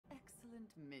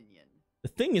minion. The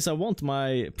thing is, I want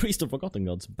my Priest of Forgotten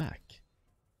Gods back.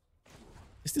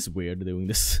 Is this weird doing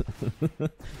this?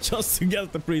 Just to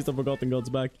get the Priest of Forgotten Gods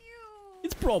back?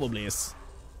 It probably is.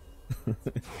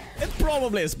 It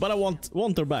probably is, but I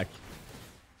want her back.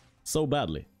 So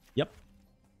badly. Yep.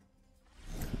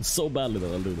 So badly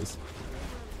that I'll do this.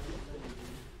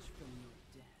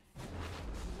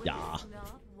 Yeah.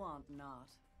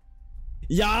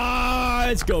 Yeah,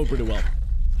 it's going pretty well.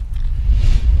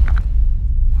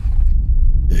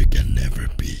 There can never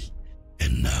be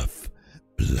enough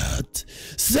blood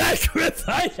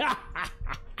sacrifice.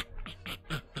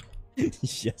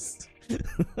 Yes.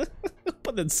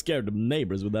 But then scared the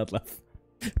neighbors with that laugh.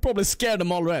 Probably scared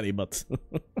them already, but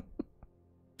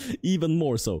even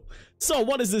more so. So,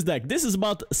 what is this deck? This is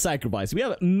about sacrifice. We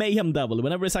have Mayhem Devil.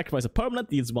 Whenever you sacrifice a permanent,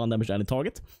 deals 1 damage to any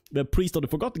target. We have Priest of the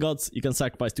Forgotten Gods. You can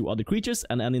sacrifice 2 other creatures,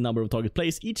 and any number of target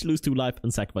plays each lose 2 life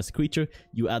and sacrifice a creature.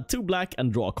 You add 2 black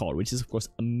and draw a card, which is of course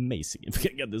amazing if you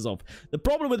can get this off. The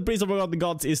problem with Priest of the Forgotten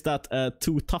Gods is that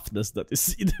 2 toughness that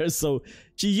is there, so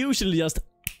she usually just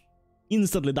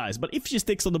instantly dies. But if she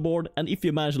sticks on the board, and if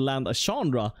you manage to land a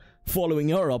Chandra following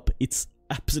her up, it's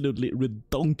absolutely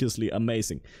redonkulously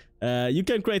amazing. You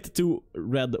can create 2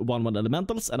 red 1/1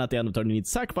 elementals, and at the end of turn you need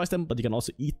to sacrifice them, but you can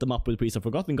also eat them up with Priest of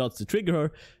Forgotten Gods to trigger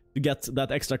her, to get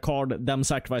that extra card, them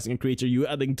sacrificing a creature, you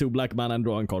adding 2 black mana and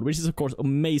drawing a card, which is of course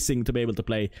amazing to be able to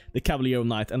play the Cavalier of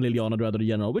Night and Liliana Dreadhorde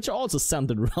General, which are also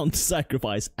centered around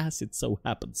sacrifice, as it so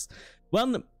happens.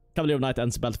 When Cavalier of Night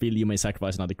ends the battlefield, you may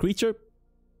sacrifice another creature.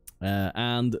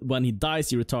 And when he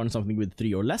dies, you return something with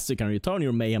 3 or less. So you can return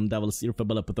your Mayhem Devils, your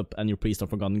Fblthp, and your Priest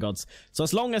of Forgotten Gods. So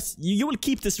as long as you will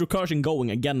keep this recursion going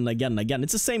again and again and again.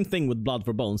 It's the same thing with Blood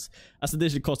for Bones. As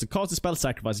additional cost to cast a spell,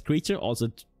 sacrifice a creature.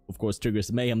 Also, of course,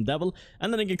 triggers Mayhem Devil.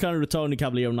 And then you can kind of return the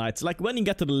Cavalier of Nights. Like when you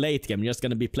get to the late game, you're just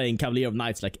going to be playing Cavalier of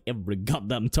Nights like every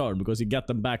goddamn turn, because you get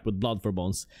them back with Blood for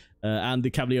Bones. And the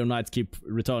Cavalier of Nights keep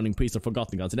returning Priest of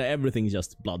Forgotten Gods. And everything is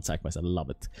just blood sacrifice. I love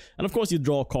it. And of course, you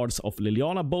draw cards of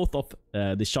Liliana, both of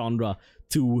the Chandra,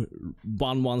 2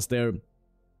 1/1s there.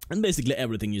 And basically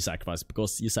everything you sacrifice,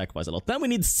 because you sacrifice a lot. Then we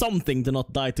need something to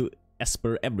not die to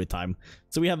Esper every time.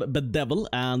 So we have Bedevil,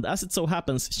 and as it so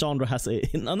happens, Chandra has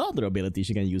another ability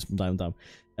she can use from time to time.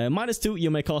 -2, you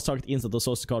may cast target instant or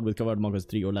sorcery card with covered markers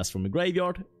 3 or less from the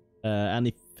graveyard. And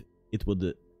if it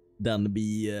would then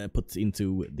be put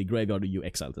into the graveyard, you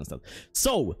exile it instead.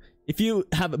 So, if you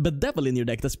have Bedevil in your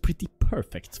deck, that's pretty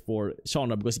perfect for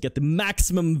Chandra, because you get the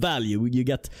maximum value. You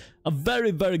get a very,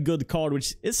 very good card,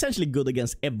 which is essentially good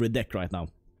against every deck right now.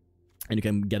 And you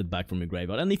can get it back from your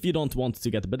graveyard. And if you don't want to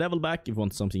get the Bedevil back, if you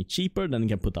want something cheaper, then you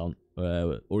can put down,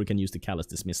 or you can use the Callous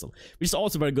Dismissal, which is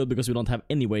also very good because we don't have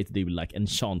any way to deal with like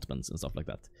enchantments and stuff like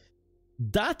that.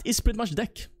 That is pretty much the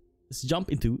deck. Let's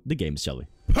jump into the games, shall we?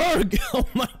 Purg! Oh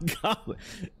my god!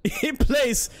 He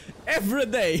plays every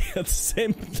day at the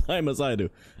same time as I do.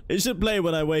 He should play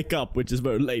when I wake up, which is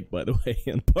very late, by the way.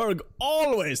 And Purg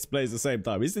always plays the same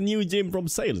time. He's the new Jim from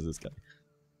Sales, this guy.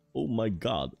 Oh my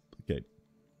god. Okay.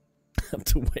 I have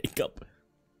to wake up.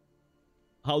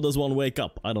 How does one wake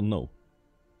up? I don't know.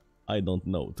 I don't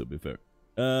know, to be fair.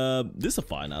 This is a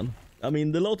fine one. I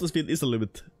mean, the Lotus Field is a little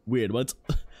bit weird, but it's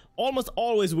almost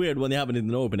always weird when you have it in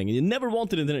an opening. And you never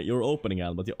want it in your opening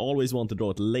hand, but you always want to draw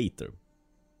it later.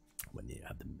 When you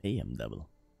have the Mayhem Devil.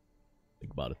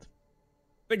 Think about it.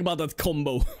 Think about that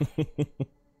combo.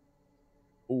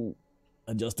 Oh,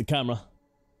 adjust the camera.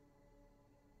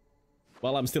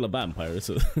 Well, I'm still a vampire,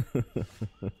 so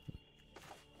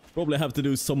probably have to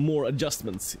do some more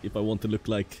adjustments if I want to look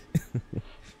like I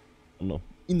don't know,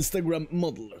 Instagram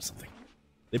model or something.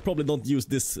 They probably don't use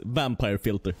this vampire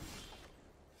filter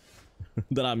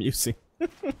that I'm using.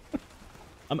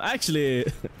 I'm actually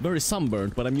very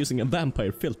sunburned, but I'm using a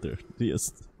vampire filter to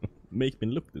just make me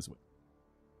look this way.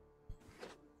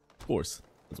 Of course,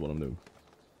 that's what I'm doing.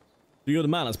 So you're the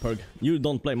man as Purg. You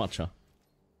don't play much, huh?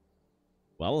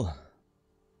 Well,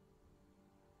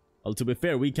 to be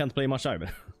fair, we can't play much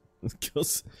either.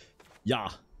 Because, yeah,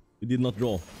 we did not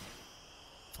draw.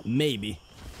 Maybe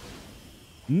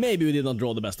we did not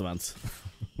draw the best of hands.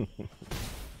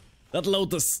 That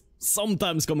Lotus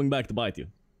sometimes coming back to bite you,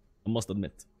 I must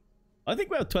admit. I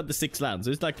think we have 26 lands,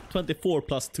 so it's like 24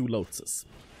 plus 2 Lotuses.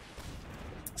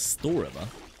 Storeva.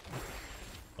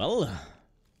 Well,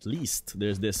 at least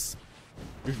there's this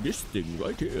thing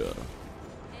right here.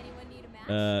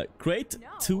 Create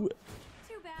 2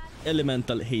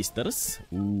 elemental hasters.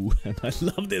 Ooh, and I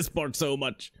love this part so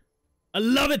much. I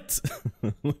love it!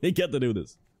 We get to do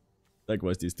this.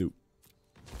 Likewise, these 2.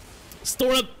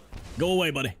 Store it! Go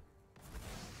away, buddy.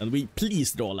 And we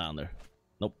please draw a lander.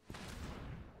 Nope.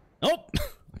 Nope!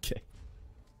 Okay.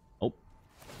 Oh.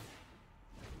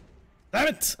 Damn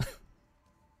it!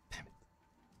 Damn it.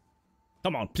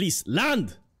 Come on, please,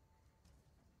 land!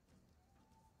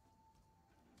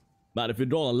 Man, if we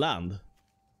draw on land,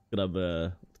 could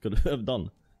have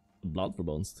done Blood for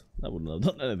Bones. That wouldn't have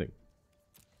done anything.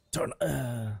 Turn.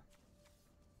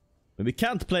 But we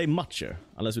can't play much here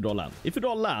unless we draw land. If we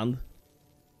draw land,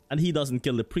 and he doesn't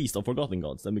kill the Priest of Forgotten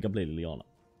Gods, then we can play Liliana.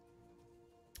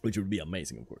 Which would be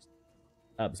amazing, of course.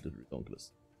 Absolutely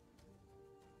ridiculous.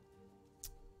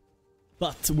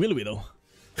 But will we though?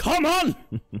 Come on!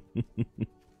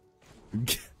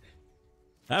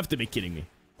 Have to be kidding me.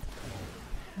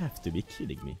 Have to be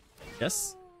kidding me.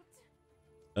 Yes?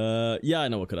 Yeah, I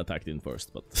know I could have attacked in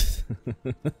first, but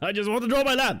I just want to draw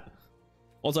my land.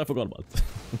 Also, I forgot about it.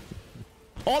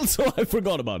 Also, I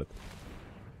forgot about it.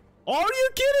 Are you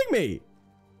kidding me?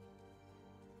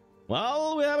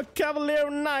 Well, we have a Cavalier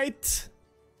of Night.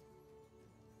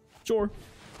 Sure.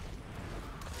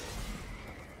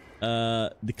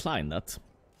 Decline that.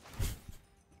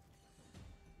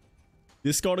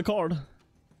 Discard a card.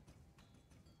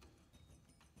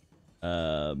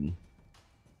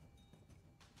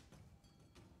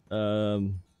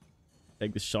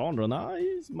 Take the Chandra.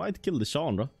 Nice. Might kill the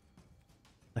Chandra.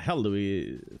 The hell do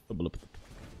we...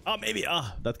 Ah, maybe.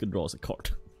 Ah, that could draw us a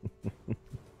card.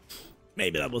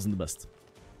 Maybe that wasn't the best.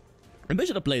 Maybe I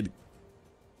should have played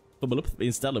Fblthp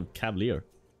instead of Cavalier.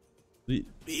 We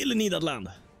really need that land.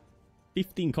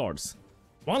 15 cards.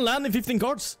 One land in 15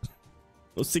 cards?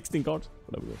 Or 16 cards?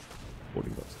 Whatever it was.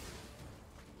 14 cards.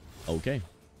 Okay.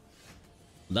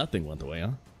 That thing went away,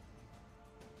 huh?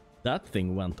 That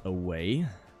thing went away.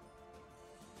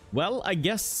 Well, I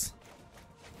guess...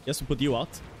 Guess we put you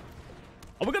out.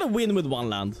 Are we gonna win with one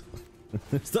land?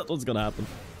 Is that what's gonna happen?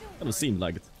 Kind of seems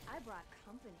like it.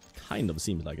 Kind of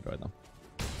seems like it right now.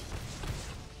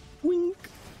 Wink.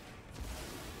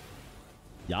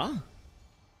 Yeah.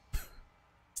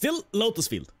 Still Lotus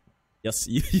Field. Yes,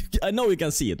 I know you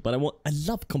can see it, but I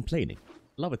love complaining.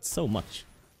 I love it so much.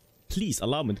 Please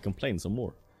allow me to complain some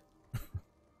more.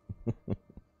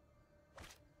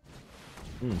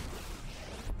 I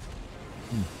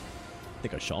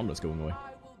think our Chandra's going away.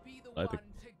 I think.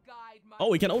 Oh,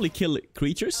 we can only kill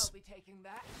creatures?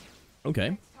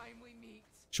 Okay.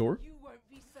 Sure.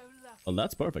 Well,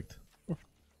 that's perfect.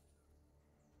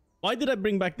 Why did I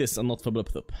bring back this and not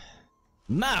Fblthp?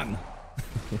 Man!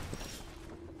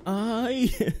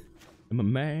 I am a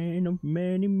man of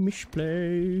many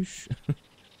misplays.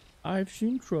 I've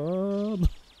seen trouble.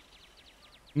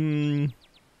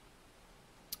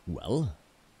 Well.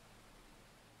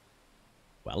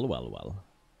 Well,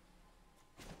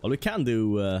 we can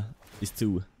do these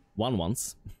two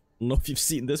 1/1s. I don't know if you've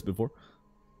seen this before.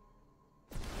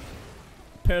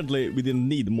 Apparently, we didn't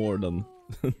need more than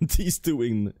these two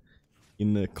in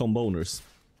comboners.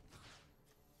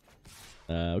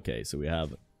 Okay, so we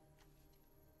have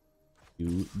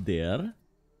 2 there.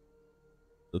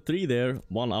 So 3 there,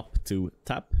 1 up to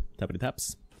tap. Tappity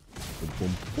taps. Boom,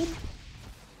 boom, boom.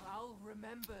 I'll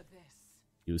remember this.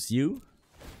 Use you.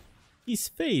 His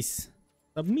face.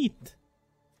 Submit.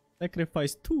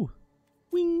 Sacrifice 2.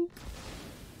 Wink.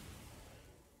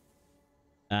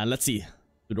 And let's see.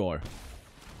 The drawer.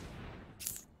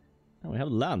 Oh, we have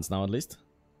lands now at least.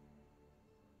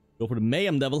 Go for the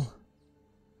Mayhem Devil.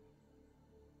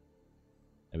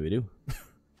 Maybe we do.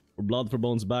 For Blood for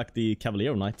Bones back the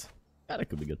Cavalier of Night. Yeah, that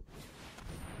could be good.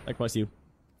 Sacrifice you.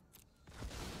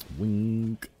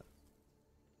 Wink.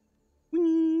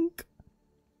 Wink.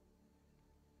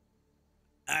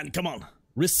 And come on.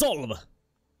 Resolve.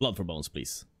 Blood for Bones,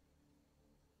 please.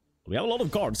 We have a lot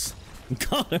of cards.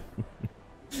 Got him.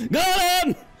 Got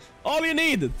him! All you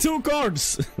need. 2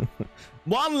 cards.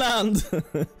 1 land.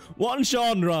 1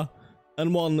 Chandra.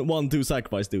 And 1/2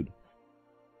 sacrifice, dude.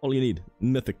 All you need.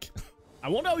 Mythic. I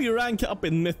wonder how you rank up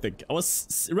in Mythic. I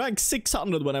was rank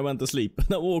 600 when I went to sleep.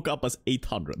 And I woke up as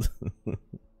 800.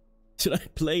 Should I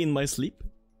play in my sleep?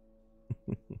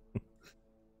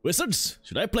 Wizards,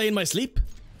 should I play in my sleep?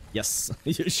 Yes,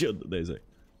 you should, they say.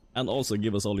 And also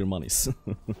give us all your monies.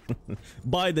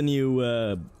 Buy the new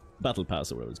Battle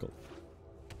Pass or whatever it's called.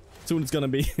 Soon it's gonna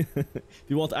be... If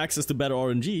you want access to better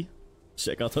RNG,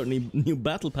 check out our new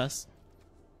Battle Pass.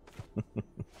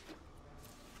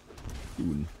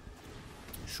 Soon.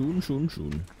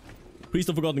 Priest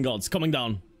of Forgotten Gods, coming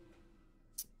down.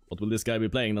 What will this guy be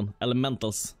playing then?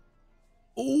 Elementals.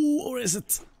 Oh, or is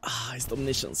it? Ah, it's the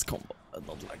Omniscience combo. I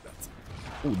don't like that.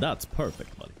 Oh, that's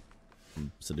perfect, buddy.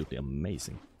 Absolutely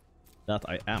amazing. That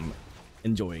I am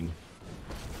enjoying.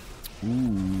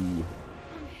 Ooh.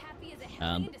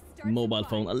 And mobile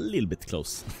phone a little bit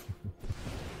close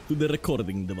to the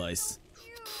recording device.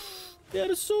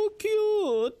 They're so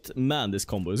cute. Man, this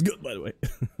combo is good, by the way.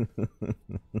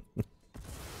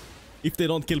 If they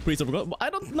don't kill Priest of Forgotten. I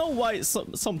don't know why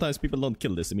sometimes people don't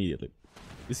kill this immediately.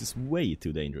 This is way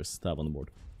too dangerous to have on the board.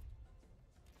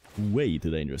 Way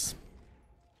too dangerous.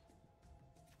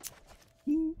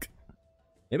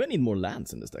 Maybe I need more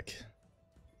lands in this deck.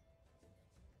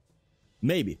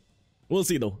 Maybe. We'll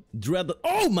see though. Dread.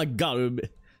 Oh my god!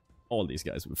 All these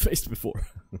guys we've faced before.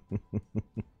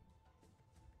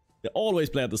 They always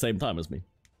play at the same time as me.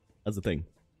 That's the thing.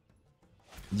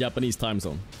 Japanese time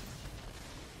zone.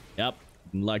 Yep,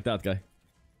 like that guy.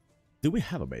 Do we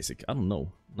have a basic? I don't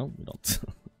know. No, we don't.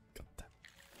 God damn.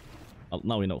 Oh,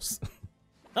 now he knows.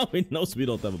 Now he knows we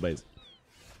don't have a basic.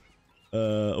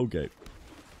 Okay.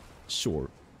 Sure.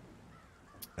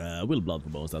 We'll Blood for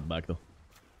Bones that back though.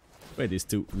 Wait, these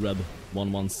two red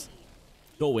 1/1s.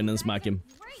 Go in and smack him.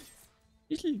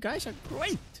 These little guys are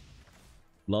great.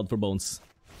 Blood for Bones.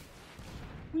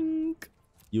 Wink.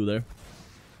 You there.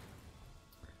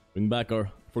 Bring back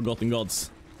our forgotten gods.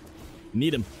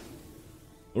 Need him.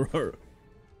 Or her.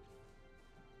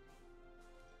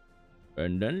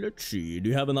 And then let's see. Do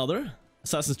you have another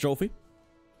Assassin's Trophy?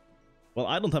 Well,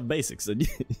 I don't have basics, and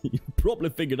you probably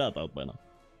figured that out by now.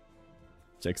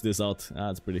 Checks this out. Ah,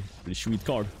 it's pretty sweet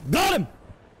card. Got him!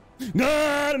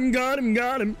 Got him, got him,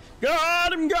 got him!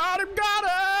 Got him, got him, got him!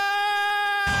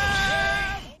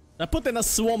 I put in a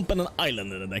swamp and an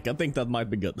island in the deck. I think that might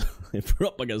be good. If we're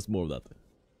up against more of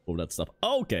that stuff.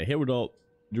 Okay, here we go.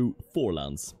 Drew 4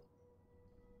 lands.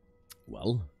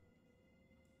 Well,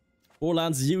 4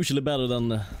 lands is usually better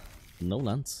than no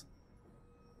lands.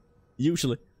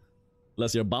 Usually.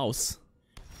 Unless you're Bows.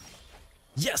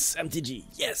 Yes, MTG,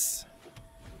 yes!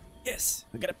 Yes,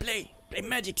 we gotta play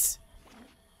magics.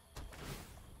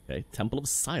 Okay, Temple of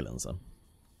Silence.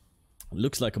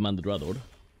 Looks like Commander Dreadhorde.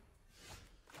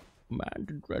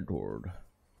 Commander Dreadhorde.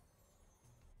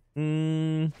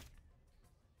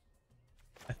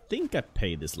 I think I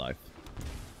pay this life.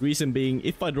 Reason being,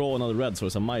 if I draw another red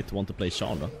source, I might want to play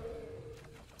Chandra.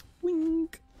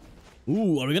 Wink.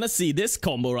 Ooh, are we gonna see this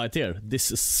combo right here? This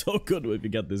is so good if you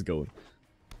get this going.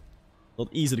 Not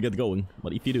easy to get going,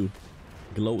 but if you do.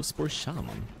 Glowspore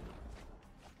Shaman.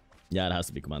 Yeah, it has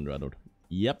to be Commander Dreadhorde.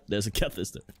 Yep, there's a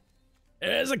Kethis there.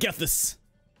 There's a Kethis!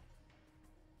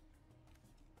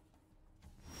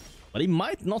 But he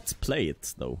might not play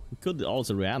it, though. He could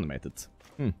also reanimate it.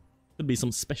 Could be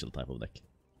some special type of deck.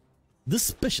 The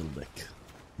special deck.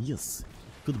 Yes,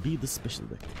 could be the special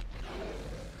deck.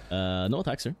 No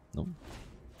attacks here. No.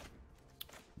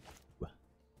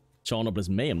 Chandra plays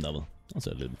Mayhem Devil. That's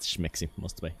a little bit schmexy,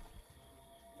 must be.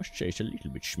 Must say it's a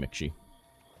little bit schmexy.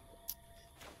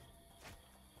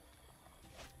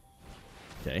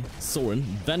 Okay, Sorin,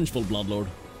 Vengeful Bloodlord.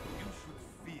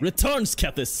 Returns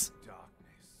Kethis!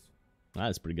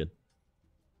 That's pretty good.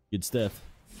 Good stuff.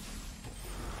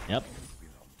 Yep.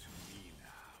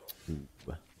 Ooh.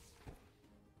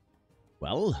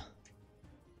 Well.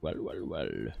 Well.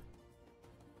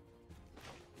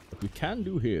 What we can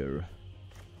do here.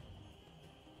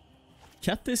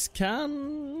 Kethis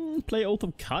can play Oath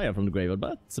of Kaya from the graveyard,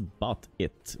 but that's about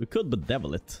it. We could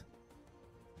Bedevil it.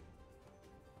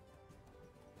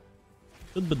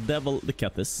 Could Bedevil the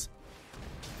Kethis.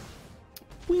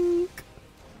 Wink.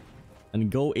 And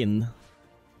go in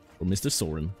for Mr.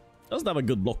 Sorin. Doesn't have a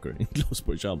good blocker in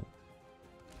Glowspore Shaman.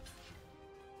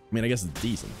 I mean, I guess it's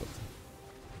decent,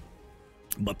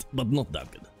 but not that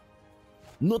good.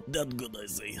 Not that good, I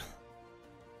say.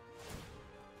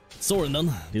 Sorin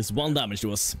then deals 1 damage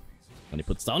to us. And he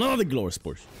puts down another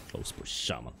Glowspore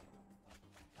Shaman.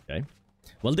 Okay.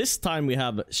 Well, this time we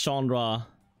have Chandra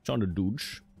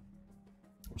Dudes,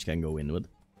 which can go in with.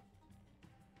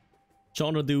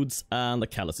 Chandra Dudes and a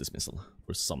Callous Dismissal.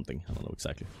 Or something, I don't know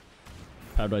exactly.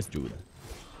 Paradise Druid.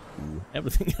 Ooh,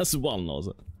 everything has 1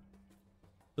 also.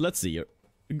 So let's see here.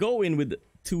 We go in with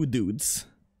 2 dudes.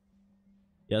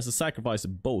 He has to sacrifice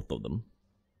both of them.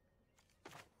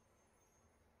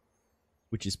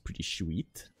 Which is pretty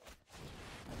sweet.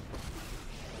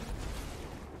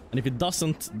 And if it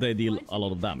doesn't, they deal a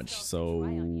lot of damage.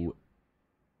 So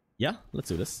yeah, let's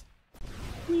do this.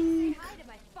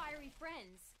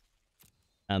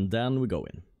 And then we go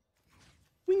in.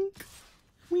 Wink.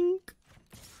 Wink.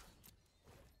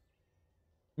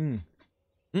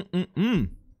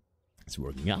 It's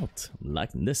working out. I'm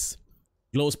liking this.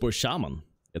 Glowspore Shaman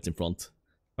gets in front.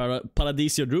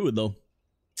 Paradisia Druid though.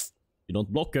 You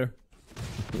don't block her.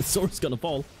 The sword's gonna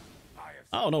fall.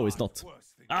 Oh no, it's not.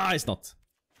 Ah, it's not.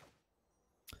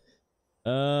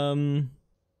 Do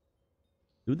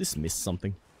this miss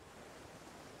something?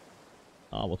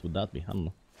 Ah, what would that be? I don't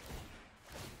know.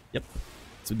 Yep.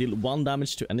 So deal 1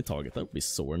 damage to any target. That would be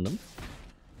Soren then.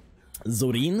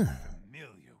 Zorin.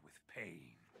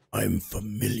 I'm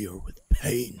familiar with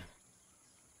pain.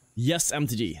 Yes,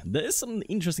 MTG. There is an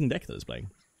interesting deck that is playing.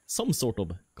 Some sort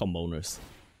of combo owners.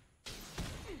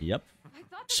 Yep.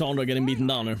 Chandra getting beaten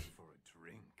down here.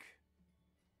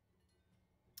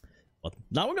 But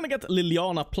now we're gonna get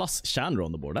Liliana plus Chandra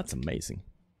on the board. That's amazing.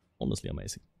 Honestly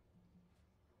amazing.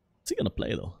 What's he gonna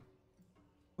play though?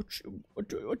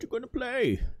 What you gonna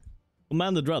play?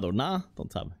 Commander Dreadhorde? Nah,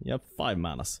 don't have. You have 5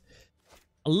 manas.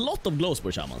 A lot of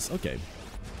Glowspore Shamans. Okay.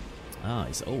 Ah,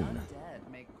 his own.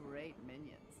 Undead make great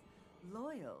minions.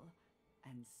 Loyal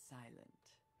and silent.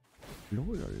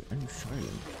 Loyal and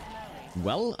silent.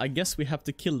 Well, I guess we have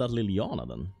to kill that Liliana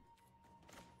then.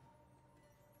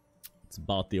 It's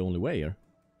about the only way here.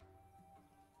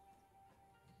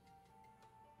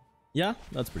 Yeah,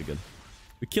 that's pretty good.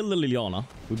 We kill the Liliana,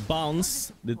 we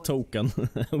bounce the token,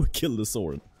 and we kill the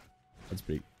sword. That's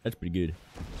pretty good.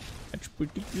 That's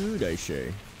pretty good, I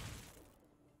say.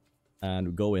 And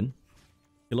we go in.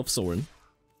 Kill off Soren.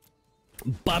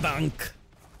 Badank!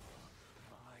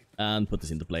 And put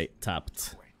this into play.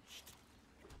 Tapped.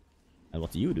 And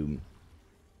what do you do?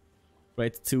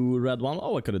 Right, 2 red 1.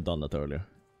 Oh, I could have done that earlier.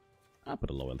 I put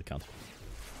a loyalty counter.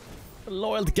 Put a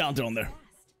loyalty counter on there.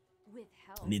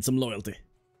 Need some loyalty.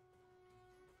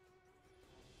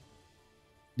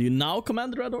 Do you now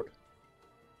command the Dreadhorde?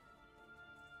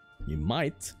 You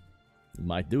might. You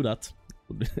might do that.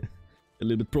 Would be a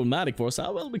little bit problematic for us.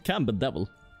 Ah, well, we can Bedevil.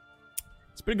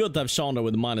 It's pretty good to have Chandra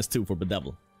with -2 for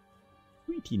Bedevil.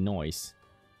 Pretty nice.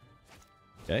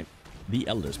 Okay. The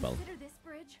Elder Spell.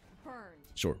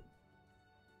 Sure.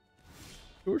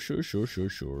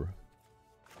 Sure.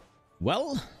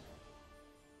 Well.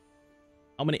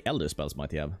 How many Elder Spells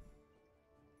might he have?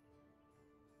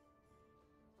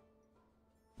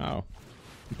 Oh.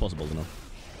 Impossible to know.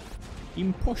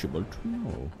 Impossible to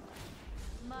know.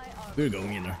 We're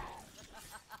going in there.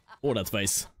 Or that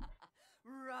face.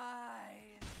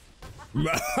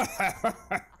 Rise!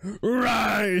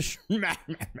 I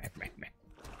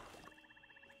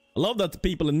love that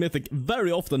people in Mythic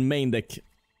very often main deck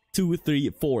 2, 3,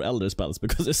 4 Elder Spells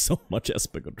because there's so much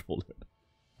Esper control here.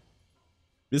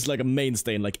 This is like a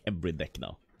mainstay in like every deck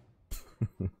now.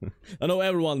 I know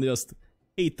everyone just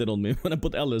hated on me when I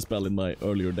put Elder Spell in my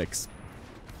earlier decks.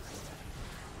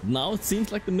 Now it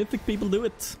seems like the Mythic people do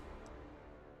it.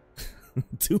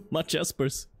 Too much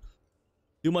Espers.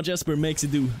 Too much Esper makes you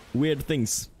do weird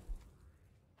things.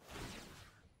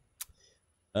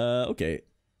 Okay.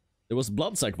 There was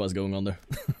blood sacrifice going on there.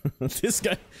 This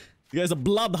guy's a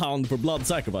bloodhound for blood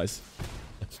sacrifice.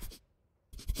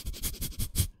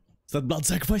 Is that blood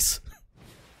sacrifice?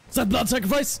 Is that blood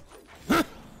sacrifice? Huh?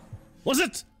 Was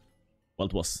it? Well,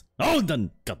 it was. Oh,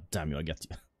 then, god damn you, I get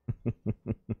you.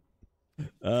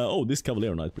 Oh, this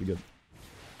Cavalier of Night, pretty good.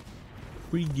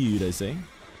 Pretty good, I say.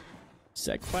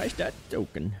 Sacrifice that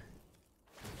token.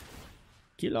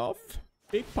 Kill off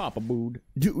Big Papa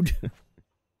Dude.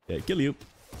 Okay, kill you.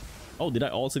 Oh, did I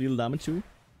also deal damage to you?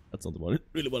 That's not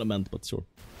really what I meant, but sure.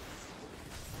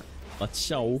 But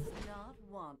so...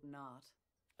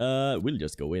 we'll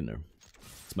just go in there.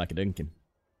 Smack-a-dunk him.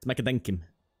 Smack-a-dunk him.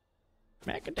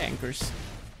 Smack-a-dankers.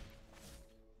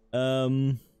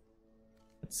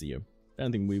 Let's see here.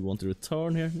 Anything we want to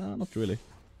return here? No, not really.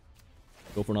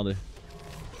 Go for another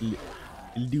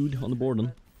dude on the board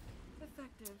then.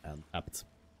 And tapped.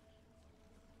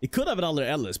 He could have another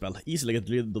Elder Spell. Easily get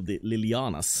rid of the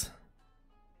Lilianas.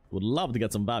 Would love to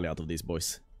get some value out of these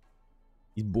boys.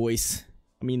 These boys.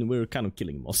 I mean, we're kind of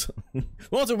killing them also.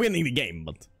 We're also winning the game,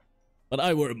 but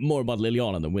I worry more about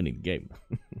Liliana than winning the game.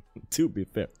 To be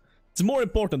fair. It's more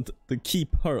important to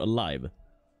keep her alive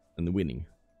than winning.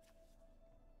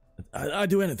 I'd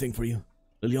do anything for you,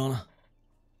 Liliana.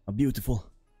 A beautiful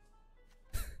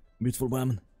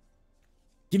woman.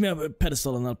 Give me a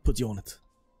pedestal and I'll put you on it.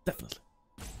 Definitely.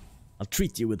 I'll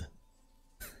treat you with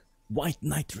white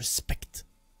knight respect.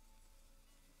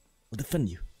 I'll defend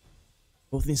you,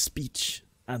 both in speech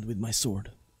and with my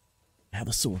sword. I have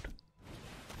a sword.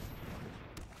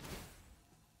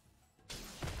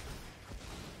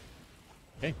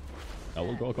 Okay, I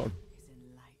will draw a card.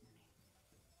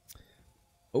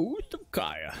 Oath of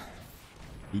Kaya.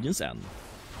 Legion's End.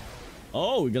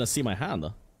 Oh, we're gonna see my hand,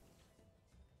 huh?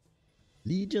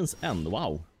 Legion's End,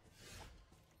 wow.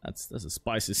 That's a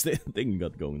spicy thing you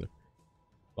got going there.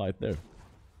 Right there.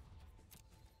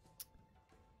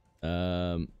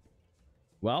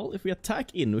 Well, if we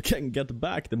attack in, we can get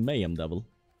back the Mayhem Devil.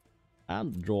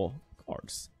 And draw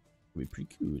cards. That'd be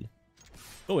pretty cool.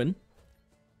 Go in.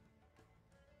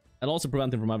 And also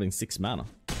prevent him from having 6 mana.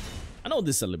 I know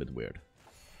this is a little bit weird.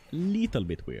 little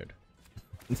bit weird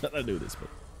that I do this, but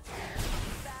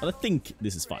I think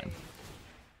this is fine.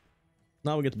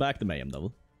 Now we get back to Mayhem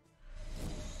Devil.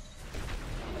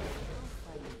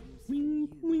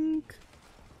 Wink, wink.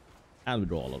 And we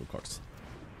draw a lot of cards.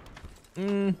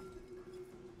 I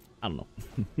don't know.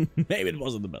 Maybe it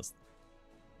wasn't the best.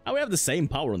 Now we have the same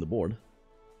power on the board.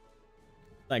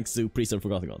 Thanks to Priest of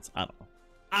Forgotten Gods. I don't know.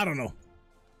 I don't know.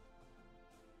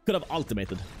 Could have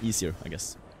ultimated easier, I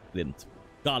guess. Didn't.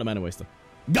 Got him anyways though.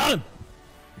 Got him!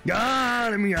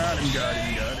 Got him, got him, got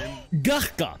him, got him.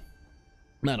 Gahka!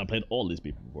 Man, I played all these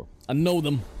people before. I know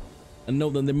them. I know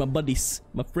them. They're my buddies.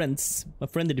 My friends. My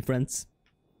friendly friends.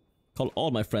 Call all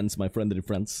my friends my friendly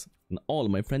friends. And all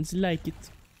my friends like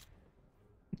it.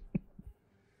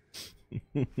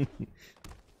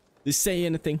 They say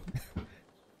anything.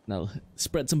 Now,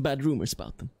 spread some bad rumors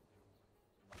about them.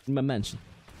 In my mansion.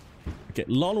 Okay,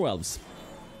 Lawn Elves.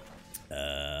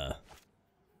 I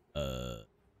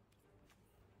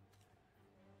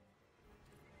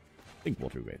think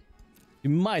Watery Grave. You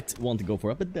might want to go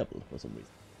for a Bedevil for some reason.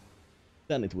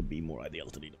 Then it would be more ideal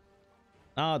to do them.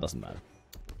 Ah, it doesn't matter.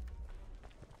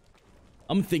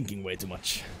 I'm thinking way too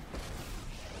much.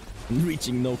 I'm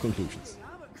reaching no conclusions.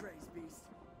 I'm a crazy beast.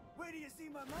 Where do you see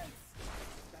my mates?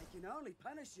 They can only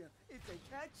punish you if they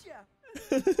catch you.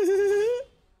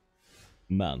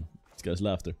 Man, this guy's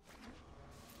laughter.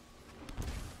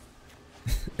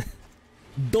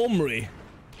 Domri.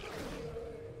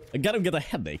 I gotta get a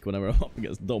headache whenever I'm up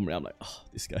against Domri. I'm like, oh,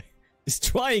 this guy is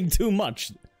trying too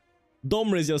much.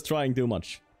 Domri is just trying too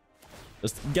much.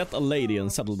 Just get a lady and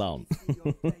settle down.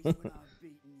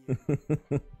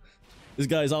 This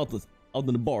guy is out in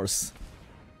the bars.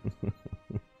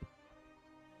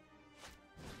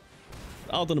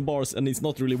 Out in the bars, and it's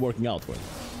not really working out for him.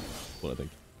 That's what I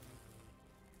think.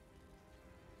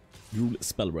 Rule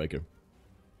Spellbreaker.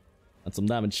 And some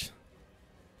damage.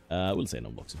 We'll say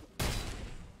no boxer.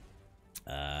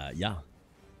 Yeah.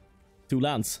 2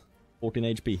 lands. 14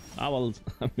 HP. Well,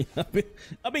 I mean,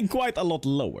 I've been quite a lot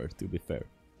lower, to be fair.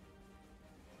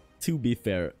 To be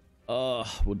fair.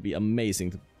 Would be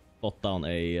amazing to plot down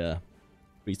a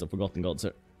Priest of Forgotten Gods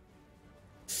here.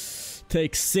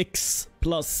 Take 6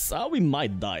 plus. We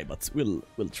might die, but we'll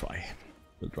try.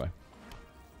 We'll try. I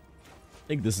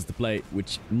think this is the play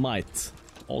which might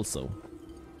also.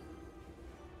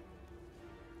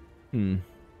 No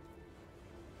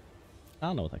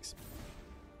attacks.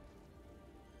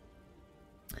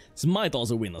 This might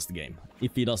also win us the game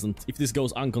if he doesn't. If this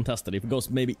goes uncontested, if it goes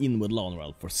maybe in with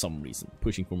Lawnwell for some reason,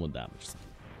 pushing for more damage.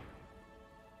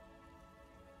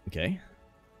 Okay.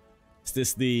 Is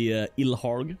this the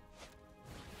Ilharg?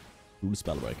 Rule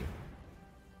Spellbreaker.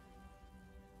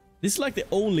 This is like the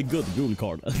only good Gruul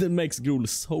card that makes Gruul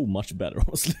so much better,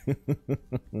 honestly.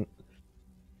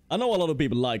 I know a lot of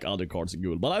people like other cards in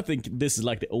Gruul, but I think this is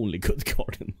like the only good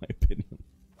card in my opinion.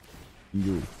 In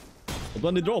Gruul. But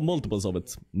when they draw multiples of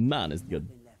it, man, it's good.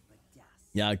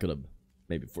 Yeah, I could have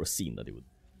maybe foreseen that it would.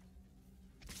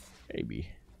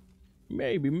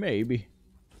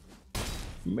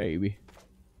 Maybe.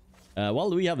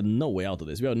 Well, we have no way out of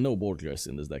this. We have no board clears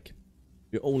in this deck.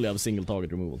 We only have single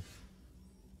target removal.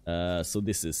 So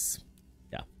this is...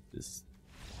 Yeah, this is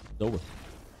over.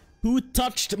 Who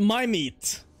touched my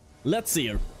meat? Let's see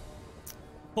here.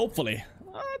 Hopefully.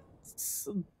 It's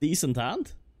a decent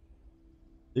hand.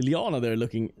 Liliana there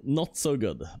looking not so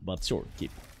good, but sure,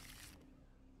 keep.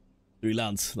 3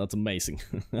 lands, that's amazing.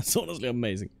 That's honestly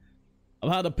amazing.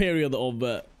 I've had a period of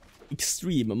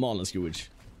extreme mana skewage.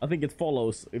 I think it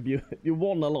follows if you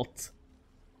won a lot.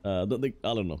 I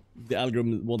don't know. The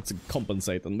algorithm wants to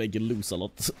compensate and make you lose a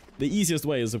lot. The easiest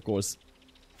way is, of course,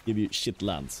 give you shit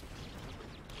lands.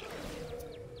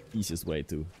 Easiest way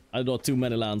to either draw too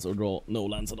many lands or draw no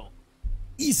lands at all.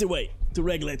 Easy way to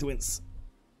regulate wins.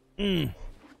 Do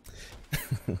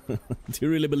you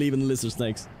really believe in lizard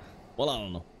snakes? Well, I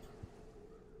don't know.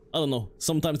 I don't know.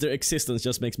 Sometimes their existence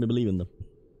just makes me believe in them.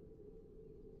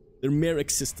 Their mere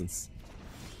existence.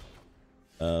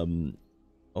 Oh,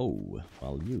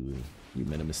 well, you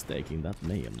made a mistake in that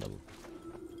Mayhem level.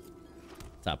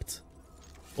 Tapped.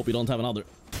 Hope you don't have another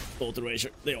boat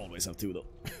erasure. They always have 2 though.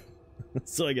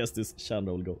 So I guess this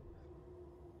Chandra will go.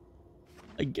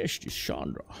 I guess this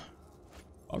Chandra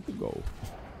ought to go.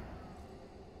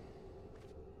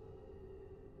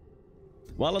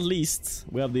 Well, at least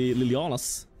we have the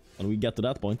Lilianas when we get to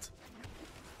that point.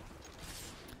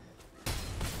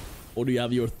 Or do you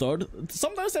have your third?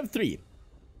 Sometimes they have 3.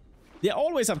 They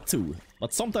always have 2,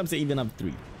 but sometimes they even have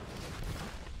 3.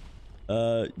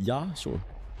 Yeah, sure.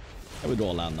 I will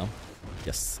draw a land now.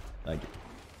 Yes, thank you.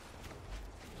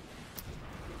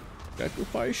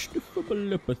 Sacrifice the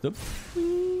Fblthp.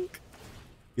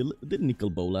 Kill the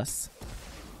nickel bolas.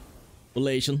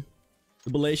 Bolation. The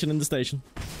bolation in the station.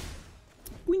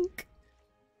 Wink.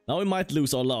 Now we might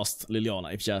lose our last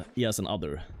Liliana if he has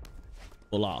another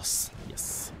bolas.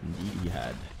 Yes, indeed he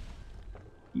had.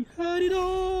 He had it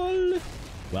all!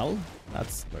 Well,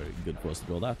 that's very good for us to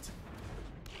draw that.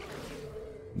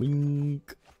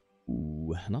 Wink.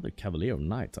 Ooh, another Cavalier of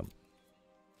Night.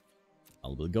 I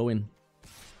will go in.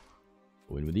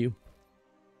 Go in with you.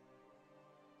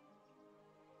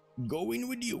 Go in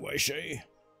with you, I say.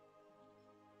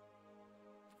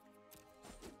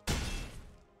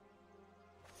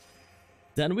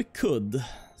 Then we could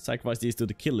sacrifice these two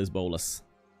to kill this Bolas.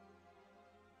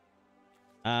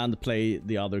 And play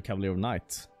the other Cavalier of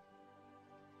Night.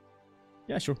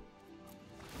 Yeah, sure.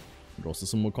 Draw us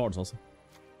some more cards also.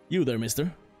 You there,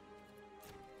 mister.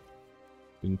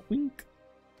 Wink, wink.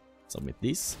 Submit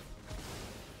these.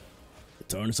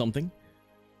 Return something.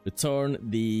 Return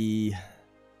the...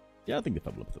 Yeah, I think the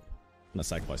Fblthp. I'm gonna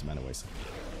sacrifice him anyways.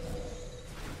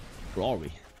 Or are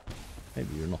we?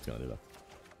 Maybe you're not gonna do that.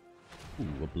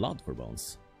 Ooh, a Blood for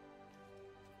Bones.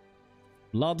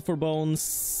 Blood for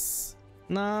Bones...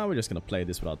 Nah, we're just gonna play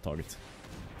this without target.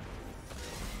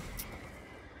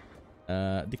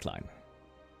 Decline.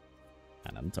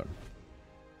 And end turn.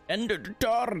 End the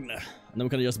turn! And then we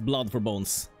can just Blood for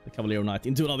Bones. The Cavalier of Night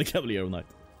into another Cavalier of Night.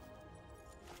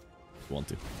 If you want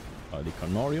to. The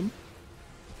Carnarium.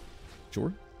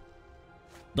 Sure.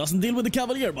 Doesn't deal with the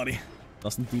Cavalier, buddy.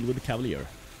 Doesn't deal with the Cavalier.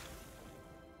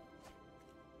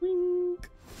 Wink.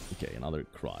 Okay, another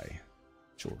Cry.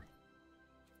 Sure.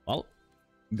 Well,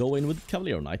 go in with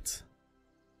Cavalier Knight.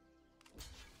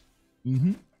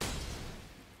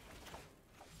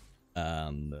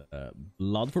 And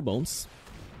Blood for Bones.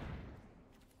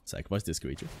 Sacrifice this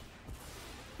creature.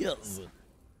 Yes.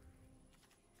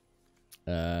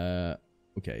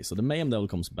 Okay, so the Mayhem Devil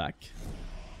comes back.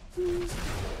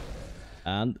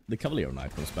 And the Cavalier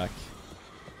Knight comes back.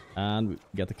 And we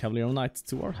get the Cavalier Knight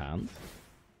to our hand.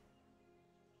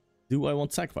 Do I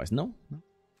want sacrifice? No. No.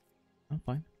 I'm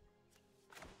fine.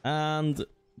 And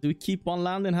do we keep one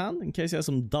land in hand in case he has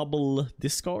some double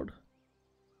discard?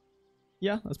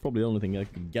 Yeah, that's probably the only thing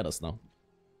that could get us now.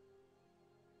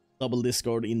 Double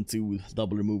discard into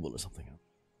double removal or something.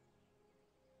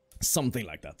 Something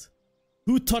like that.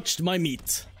 Who touched my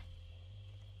meat?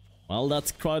 Well,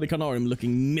 that's Cry the Carnarium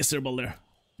looking miserable there.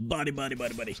 Buddy, buddy,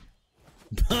 buddy, buddy.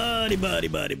 Buddy, buddy,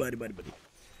 buddy, buddy, buddy, buddy.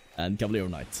 And Cavalier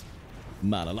Knight.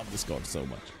 Man, I love this card so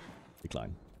much.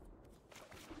 Decline.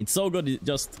 It's so good,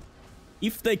 just...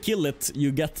 If they kill it,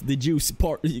 you get the juicy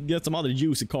part, you get some other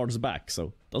juicy cards back, so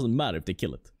it doesn't matter if they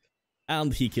kill it.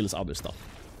 And he kills other stuff.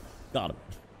 Got him.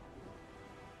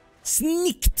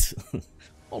 Sneaked!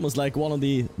 Almost like one of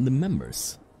the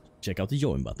members. Check out the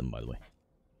join button, by the way.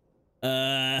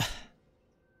 I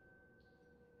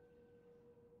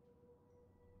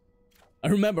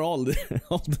remember all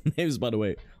the names, by the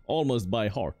way, almost by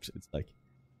heart. It's like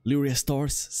Luria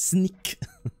Stars, Sneak.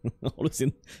 always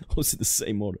in the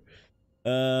same order.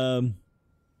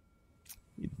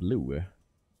 Blue.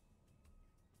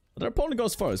 But our opponent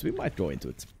goes first. We might draw into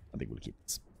it. I think we'll keep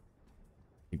this.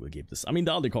 I think we'll keep this. I mean,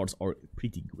 the other cards are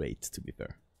pretty great, to be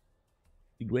fair.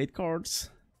 The great cards.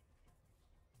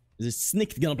 Is it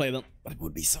Snicked gonna play them? But it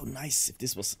would be so nice if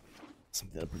this was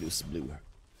something that produces blue.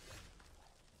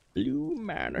 Blue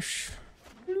manish.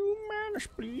 Blue manish,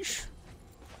 please.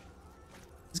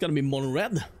 It's gonna be mono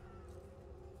red.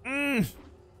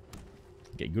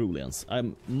 Okay, Grulians.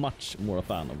 I'm much more a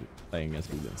fan of playing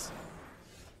against Grulians.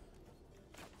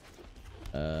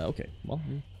 Okay, well,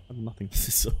 I have nothing to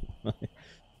say, so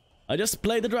I just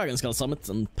play the Dragonskull Summit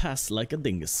and pass like a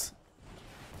dingus.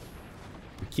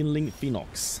 Kindling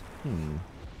Phoenix.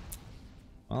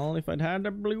 Well, if I'd had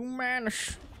a blue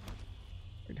manish.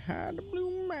 I'd had a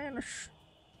blue manish.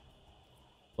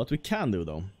 What we can do,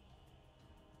 though.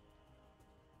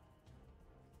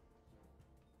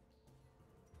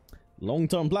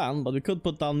 Long-term plan, but we could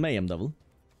put down Mayhem Devil.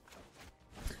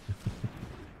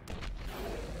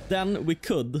 Then we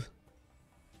could...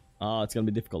 it's gonna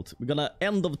be difficult. We're gonna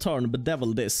end of turn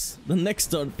Bedevil this. The next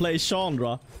turn play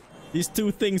Chandra. These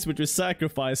two things which we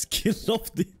sacrifice kill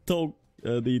off the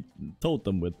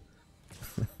totem with.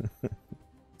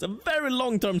 It's a very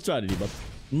long-term strategy, but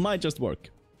might just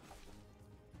work.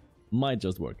 Might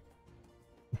just work.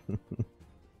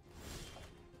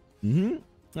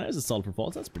 There's a Sulfur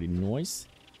Falls. That's pretty nice.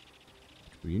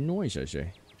 Pretty nice, I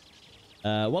say.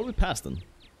 Well, we pass then.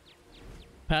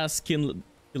 Pass kill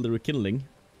the Rekindling.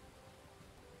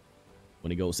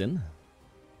 When he goes in.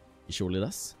 He surely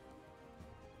does.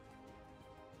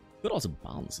 Could also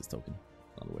bounce this token.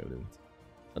 Another way of doing it.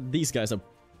 But these guys are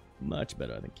much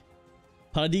better, I think.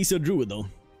 Paradiso Druid, though.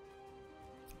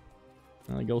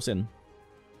 It goes in.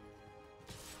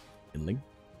 Kindling.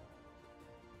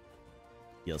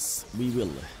 Yes, we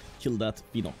will kill that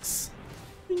Phoenix.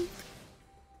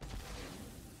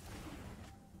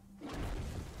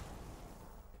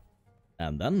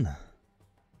 And then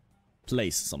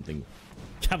place something.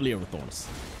 Cavalier of Thorns.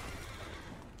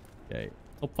 Okay,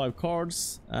 top 5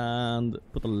 cards and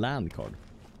put a land card.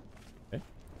 Okay.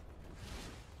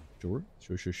 Sure.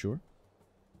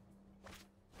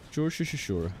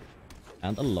 Sure.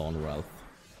 And a Lawn Ralph.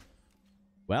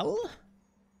 Well.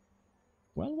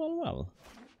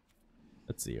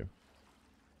 Let's see here.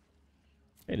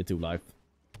 82 life.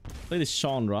 Play this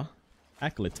Chandra,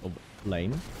 Acolyte of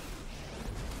Flame.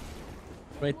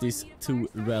 Create these 2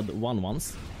 red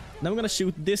 1/1s. Then we're gonna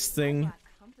shoot this thing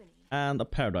and a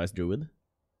Paradise Druid.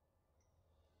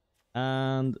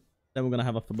 And then we're gonna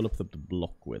have a Fblthp to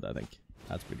block with, I think.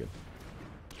 That's pretty good.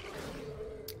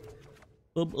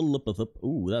 Fblthp.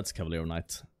 Ooh, that's Cavalier of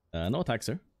Night. No attacks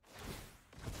here.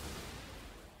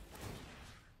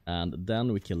 And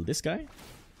then we kill this guy.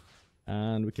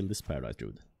 And we kill this Paradise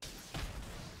Druid.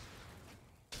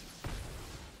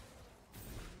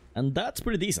 And that's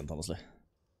pretty decent, honestly.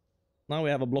 Now we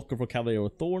have a blocker for Cavalier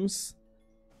of Thorns.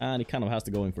 And he kind of has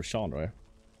to go in for Chandra here.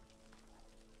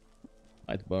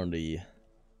 Might burn the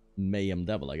Mayhem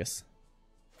Devil, I guess.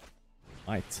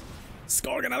 Might.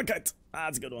 Skargan Alkite!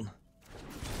 That's a good one.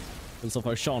 Kills off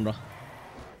our Chandra.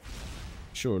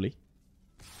 Surely.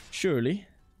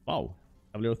 Wow.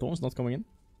 Cavalier of Thorns not coming in.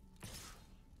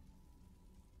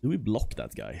 Do we block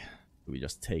that guy? Do we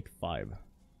just take 5?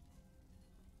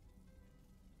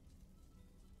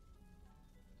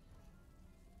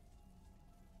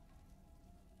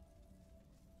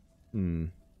 I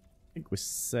think we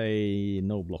say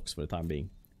no blocks for the time being.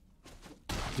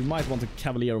 We might want to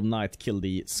Cavalier of Night kill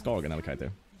the Skargan Alkite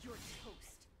there.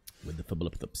 With the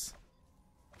Fblthps.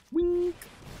 Wink!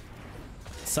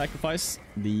 Sacrifice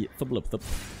the Fblthp.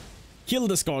 Kill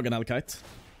the Skargan Alkite.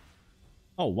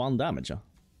 Oh, 1 damage, huh?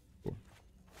 Cool.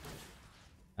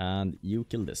 And you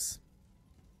kill this.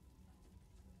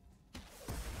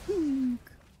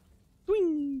 Twink.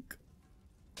 Twink.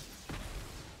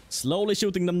 Slowly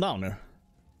shooting them down here.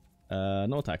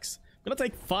 No attacks. I'm gonna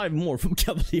take 5 more from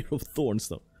Cavalier of Thorns,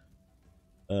 though.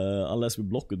 Unless we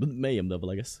block it with Mayhem Devil,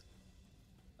 I guess.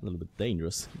 A little bit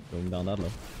dangerous going down that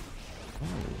low. Oh,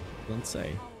 don't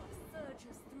say.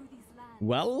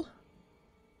 Well,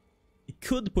 it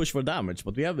could push for damage,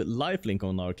 but we have a lifelink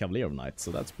on our Cavalier of Night,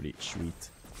 so that's pretty sweet.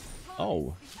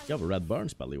 Oh, you have a red burn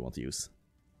spell you want to use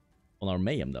on our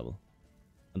Mayhem Devil,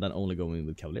 and then only go in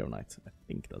with Cavalier of Night. I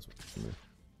think that's what it's gonna do.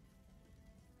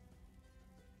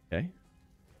 Okay.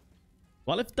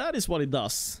 Well, if that is what it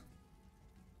does,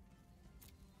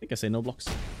 I think I say no blocks.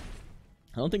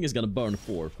 I don't think it's gonna burn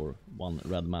 4 for 1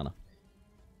 red mana.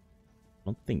 I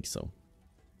don't think so.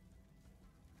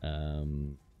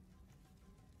 And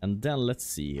then let's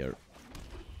see here.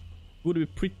 Would be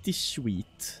pretty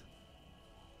sweet.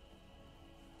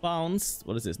 Bounce.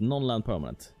 What is this? Non-land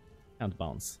permanent. Can't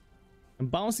bounce. And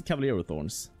bounce the Cavalier of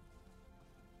Thorns.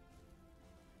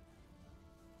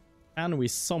 Can we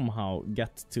somehow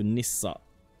get to Nissa?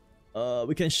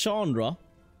 We can Chandra.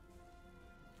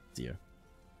 Let's see here.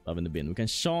 Love in the bin. We can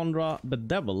Chandra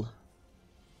Bedevil.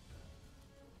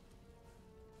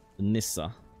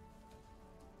 Nissa.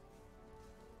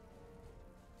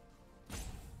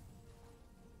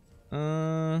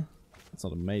 That's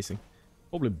not amazing.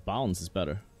 Probably bounce is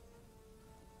better.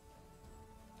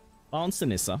 Bounce the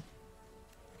Nissa.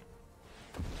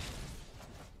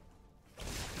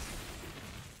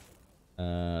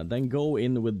 Then go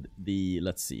in with the,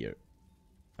 let's see here,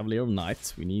 Cavalier of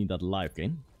Night. We need that life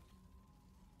gain.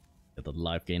 Get that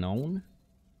life gain on.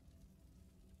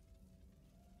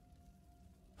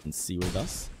 And see what it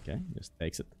does. Okay, just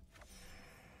takes it.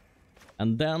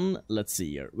 And then, let's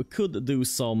see here. We could do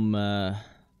some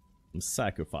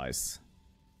sacrifice.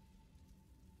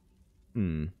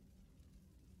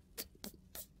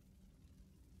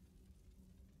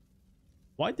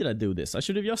 Why did I do this? I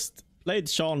should have just played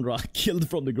Chandra, killed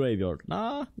from the graveyard.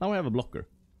 Nah, now I have a blocker.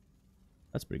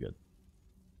 That's pretty good.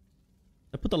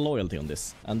 I put a loyalty on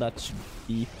this, and that should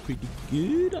be pretty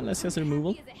good, unless he has a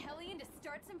removal.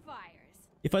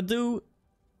 If I do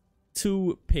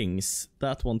 2 pings,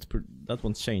 that won't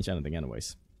change anything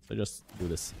anyways. So just do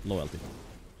this loyalty.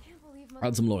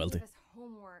 Add some loyalty.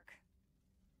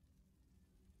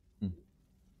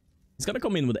 He's gonna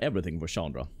come in with everything for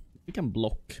Chandra. We can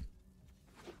block.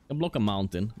 We can block a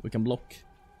mountain. We can block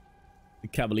the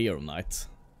Cavalier of Night.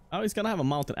 Oh, he's gonna have a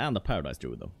mountain and a paradise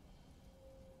druid though.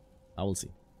 I will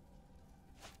see.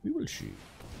 We will see.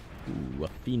 Ooh, a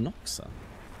Phenoxa.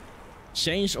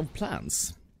 Change of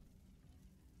plans.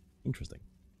 Interesting.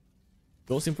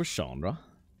 Goes in for Chandra.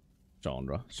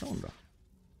 Chandra.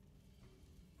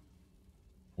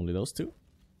 Only those two?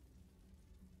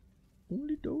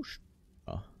 Only those.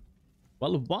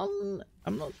 Well, one.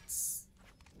 I'm not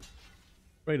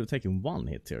afraid of taking one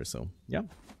hit here, so yeah.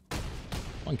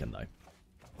 One can die.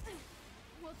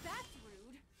 Well, that's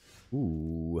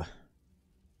rude.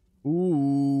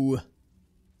 Ooh.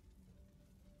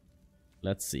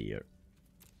 Let's see here.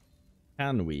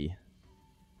 Can we?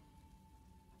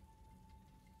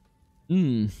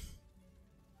 We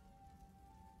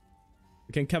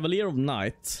can Cavalier of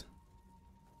Night.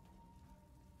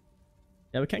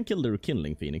 Yeah, we can kill the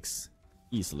Rekindling Phoenix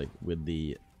easily with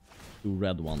the 2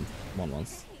 red ones.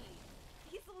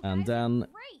 And then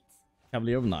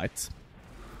Cavalier of Night.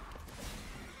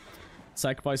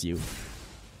 Sacrifice you.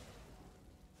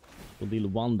 We'll deal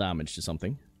 1 damage to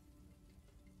something.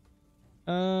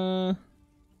 Deal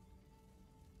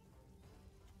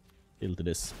to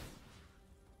this.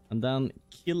 And then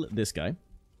kill this guy.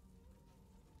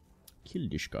 Kill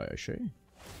this guy, I say.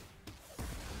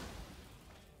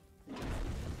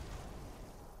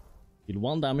 Deal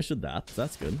 1 damage to that.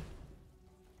 That's good.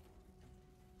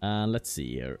 And let's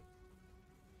see here.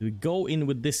 Do we go in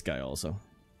with this guy also?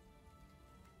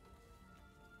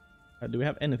 Do we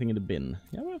have anything in the bin?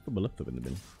 Yeah, we have Fblthp in the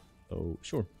bin. So,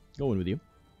 sure. Go in with you.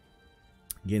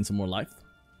 Gain some more life.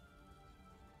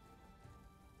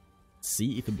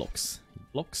 See if it blocks. It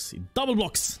blocks. It double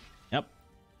blocks! Yep.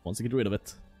 Wants to get rid of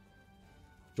it.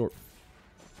 Sure.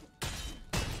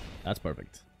 That's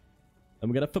perfect. Then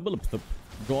we get a Fblthp.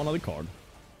 Draw another card.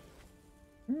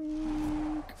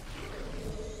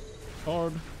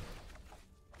 Card.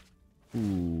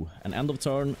 Ooh. And end of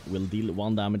turn will deal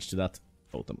 1 damage to that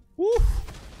totem. Woo!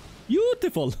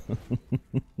 Beautiful!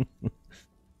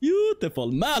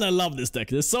 Beautiful! Man, I love this deck.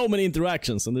 There's so many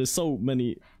interactions and there's so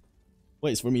many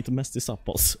ways for me to mess this up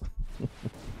also.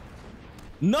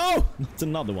 No! Not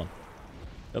another one.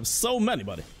 I have so many,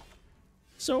 buddy.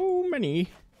 So many.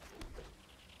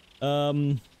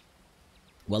 Well,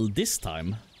 this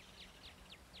time...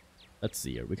 Let's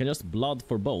see here. We can just Blood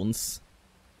for Bones.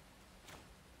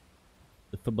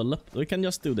 The Fblthp. We can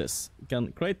just do this. We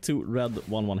can create 2 red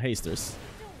 1/1 hasters.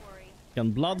 We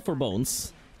can Blood for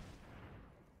Bones.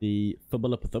 The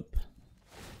Fblthp.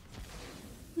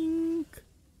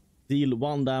 Deal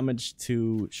 1 damage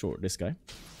to... Sure, this guy.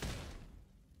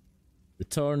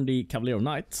 Return the Cavalier of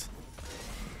Night.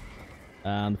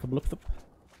 And Fblthp.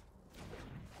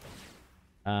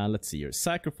 And let's see here.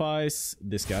 Sacrifice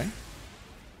this guy.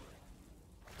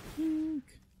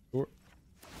 Sure.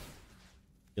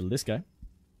 Kill this guy.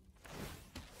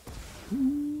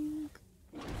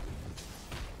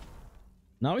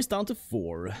 Now it's down to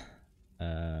 4.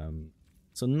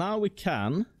 So now we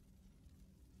can...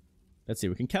 Let's see,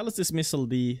 we can Callous Dismissal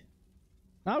the...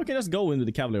 Now we can just go into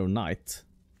the Cavalier of Night.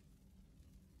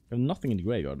 We have nothing in the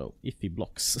graveyard though, if he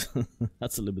blocks.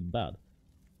 That's a little bit bad.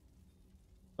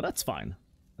 But that's fine.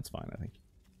 That's fine, I think.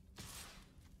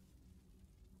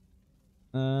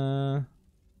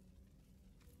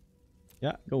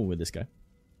 Yeah, going with this guy.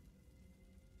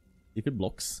 If it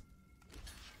blocks.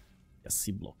 Yes,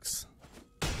 he blocks.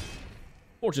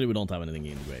 Fortunately, we don't have anything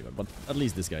in the graveyard, but at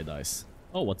least this guy dies.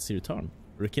 Oh, what's he return?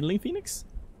 Rekindling Phoenix?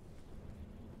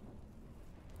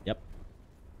 Yep.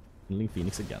 Rekindling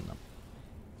Phoenix again now.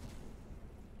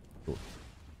 Cool.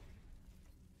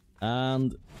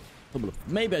 And...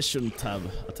 Maybe I shouldn't have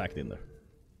attacked in there.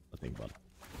 I think about it.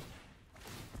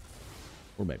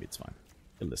 Or maybe it's fine.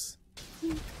 Kill this.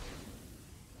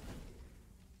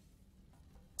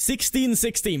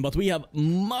 16-16, but we have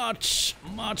much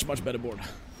better board.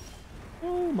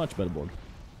 Oh, much better board.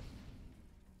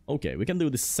 Okay, we can do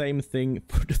the same thing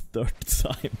for the 3rd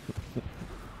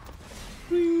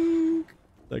time.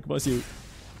 Sacrifice you.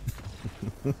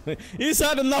 He's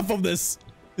had enough of this.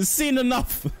 He's seen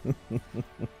enough.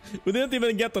 We didn't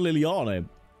even get the Liliana.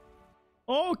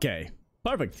 Okay,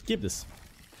 perfect. Keep this.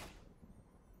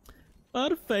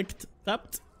 Perfect.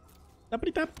 Tapped.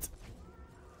 Tappity tapped.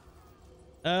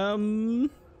 Yeah,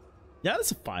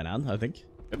 that's a fine hand, I think.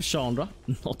 We have Chandra,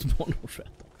 not mono red.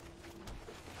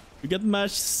 You get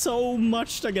matched so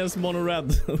much against mono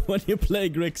red when you play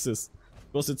Grixis.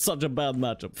 Because it's such a bad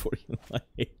matchup for you. I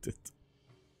hate it.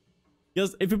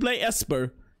 Because if you play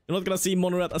Esper, you're not gonna see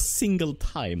mono red a single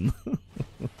time.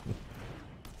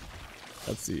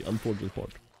 That's the unfortunate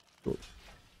part. Sure.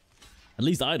 At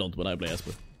least I don't when I play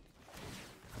Esper.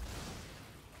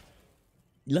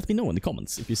 Let me know in the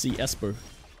comments if you see Esper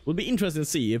Would be interesting to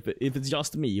see if it's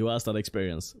just me who has that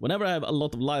experience. Whenever I have a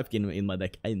lot of life gain in my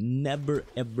deck, I never,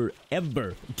 ever,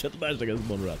 ever get matched against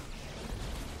Mono Red.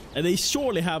 And they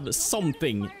surely have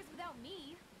something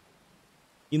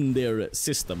in their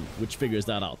system which figures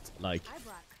that out. Like,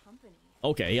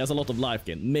 okay, he has a lot of life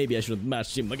gain. Maybe I shouldn't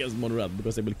match him against Mono Red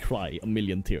because they will cry a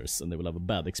million tears and they will have a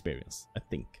bad experience. I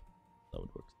think that would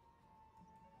work.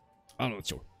 I'm not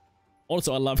sure.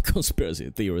 Also, I love conspiracy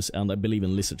theories and I believe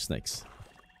in lizard snakes.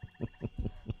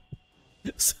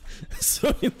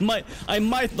 so I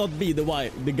might not be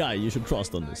the guy you should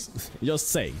trust on this. Just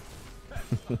saying.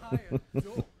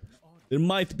 There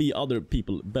might be other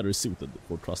people better suited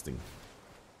for trusting.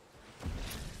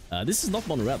 This is not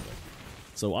Mono Red,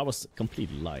 so I was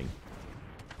completely lying.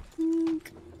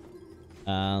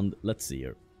 And let's see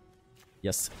here.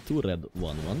 Yes, 2 red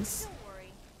 1/1s.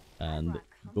 And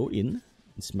go in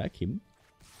and smack him.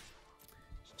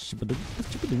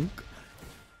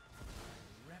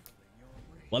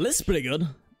 Well, this is pretty good.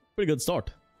 Pretty good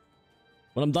start.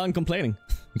 When I'm done complaining,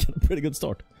 get a pretty good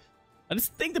start. I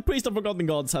just think the Priest of Forgotten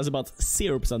Gods has about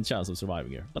 0% chance of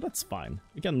surviving here, but that's fine.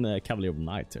 We can Cavalier of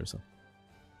Night here, so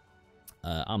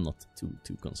I'm not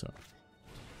too concerned.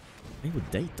 Maybe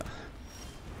data.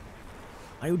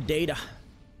 Data.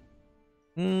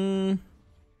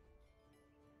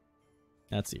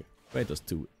 Let's see. Wait, us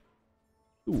 2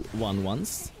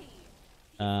 1/1s.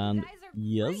 And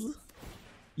yes,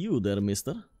 you there,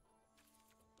 mister.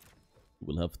 You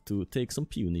will have to take some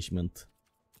punishment.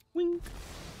 Wink.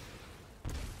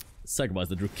 Sacrifice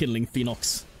the Killing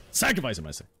Phoenix. Sacrifice him,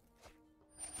 I say.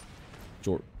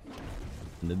 Sure.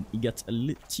 And then he gets a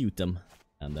Tutem.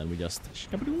 And then we just...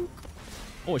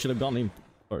 Oh, I should have gone in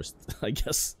first, I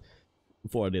guess.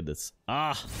 Before I did this.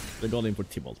 Ah! They got in for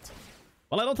Tybalt.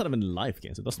 Well, I don't have any life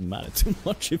gains. It doesn't matter too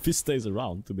much if he stays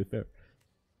around, to be fair.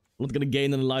 I'm not gonna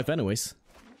gain any life anyways.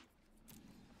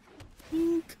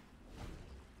 And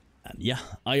yeah,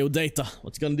 IO data.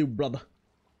 What you gonna do, brother?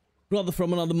 Brother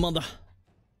from another mother.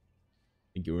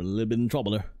 I think you're a little bit in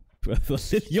trouble there.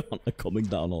 Liliana coming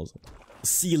down also.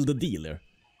 Seal the deal there.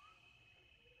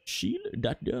 Seal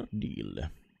that there deal.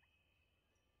 A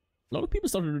lot of people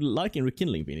started liking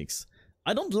Rekindling Phoenix.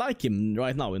 I don't like him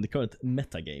right now in the current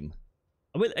meta game.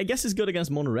 I guess he's good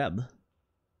against Mono Red.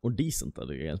 Or decent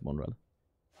against Mono Red.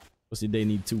 Because they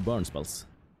need 2 burn spells.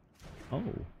 Oh.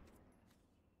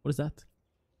 What is that?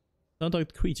 Don't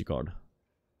target creature card.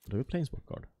 Do we planeswalk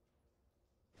card?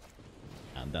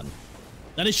 And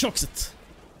then he shocks it.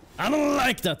 I don't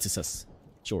like that, he says.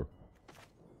 Sure.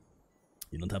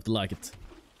 You don't have to like it.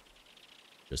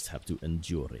 Just have to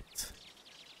endure it.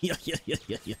 Yeah.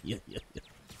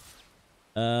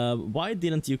 Why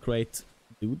didn't you create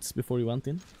dudes before you went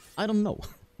in? I don't know.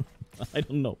 I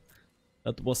don't know.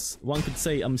 That was, one could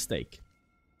say, a mistake.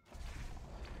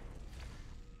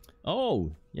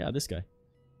 Oh, yeah, this guy.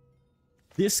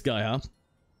 This guy, huh?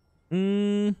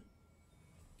 I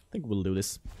think we'll do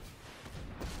this.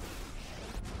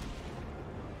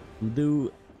 We'll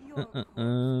do...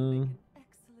 Excellent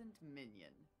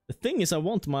minion. The thing is, I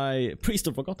want my Priest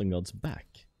of Forgotten Gods back.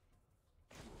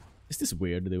 Is this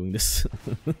weird doing this?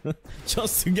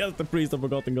 Just to get the Priest of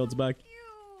Forgotten Gods back?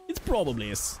 It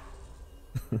probably is.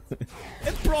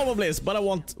 It probably is, but I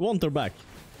want her back.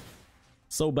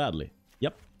 So badly.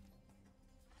 Yep.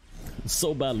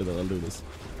 So badly that I'll do this.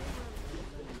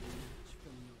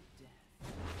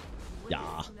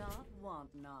 Yeah.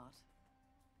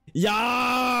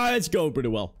 Yeah, it's going pretty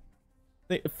well.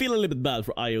 I feel a little bit bad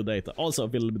for IO data. Also, I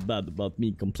feel a little bit bad about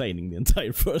me complaining the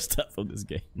entire first half of this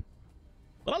game.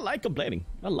 But I like complaining.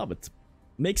 I love it.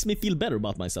 Makes me feel better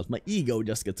about myself. My ego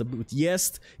just gets a boot.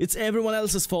 Yes, it's everyone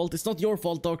else's fault. It's not your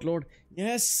fault, Dark Lord.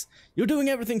 Yes, you're doing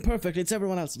everything perfectly. It's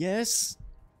everyone else. Yes.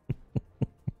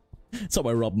 That's how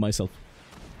I rob myself.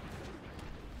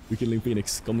 Rekindling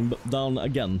Phoenix coming down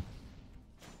again.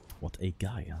 What a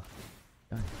guy, huh?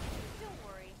 Guy.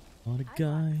 What a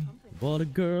guy, what a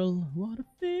girl, what a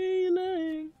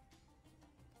feeling.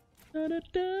 Da, da,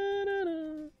 da, da,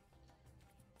 da.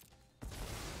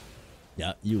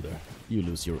 Yeah, you there. You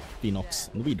lose your Phoenix.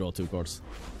 And we draw 2 cards.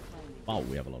 Wow,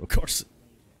 we have a lot of cards.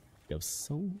 We have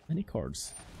so many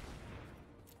cards.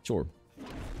 Sure.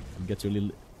 Get your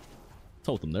little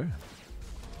totem there.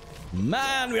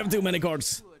 Man, we have too many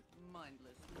cards.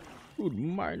 Good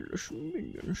mindless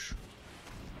minions.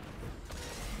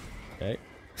 Okay.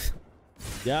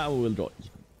 Yeah, we will draw.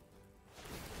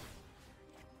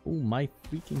 Oh my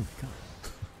freaking god.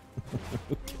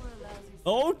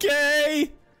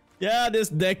 Okay! Yeah, this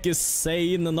deck is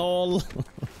sane and all.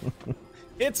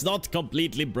 It's not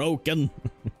completely broken.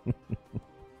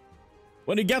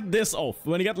 When you get this off,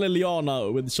 when you get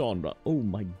Liliana with Chandra, oh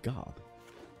my god.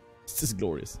 This is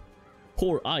glorious.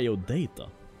 Poor IO data.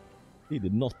 He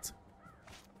did not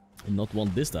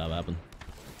want this to have happen.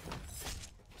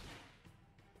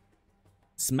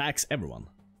 Smacks everyone.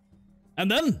 And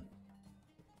then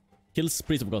kills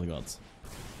Priest of Forgotten Gods.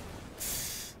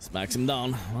 Smacks him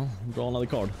down. Well, draw another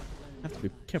card. Have to be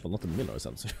careful not to mill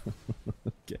ourselves.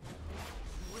 Okay.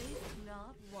 Waste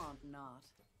not, want not.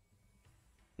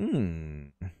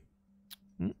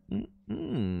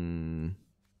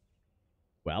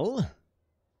 Well,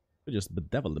 we just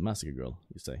bedevil the massacre girl,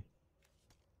 you say?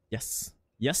 Yes.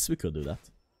 Yes, we could do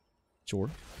that. Sure.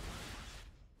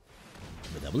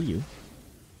 Bedevil you.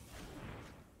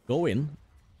 Go in.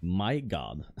 My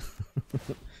god.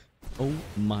 Oh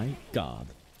my god.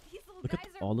 Look at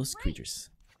all those creatures.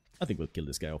 I think we'll kill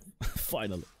this guy off.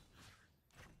 Finally.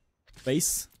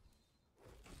 Face.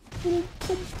 Boom,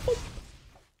 boom, boom.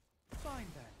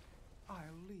 Fine then.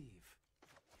 I'll leave.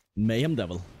 Mayhem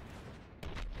Devil.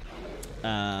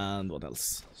 And what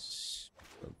else?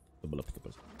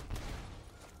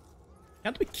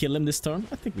 Can't we kill him this turn?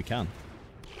 I think we can.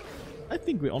 I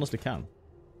think we honestly can.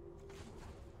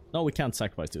 No, we can't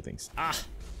sacrifice two things. Ah!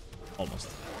 Almost.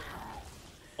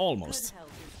 Almost. Good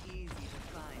health is easy to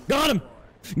find. Got him!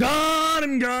 for. Got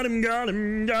him, got him, got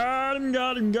him, got him,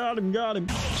 got him, got him, got him.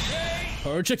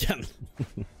 Purge again.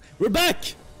 We're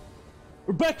back!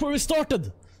 We're back where we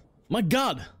started! My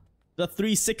god! That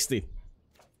 360.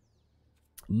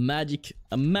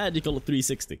 A magical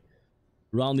 360.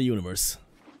 Around the universe.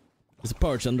 There's a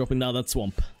purge and dropping down that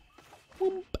swamp.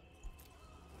 Whoomp.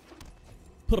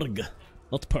 Purg.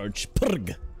 Not purge.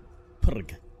 Purg.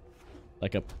 Purg.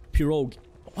 Like a pirogue.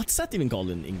 What's that even called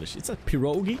in English? It's a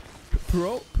pirogue?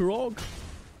 Pirogue?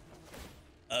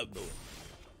 That's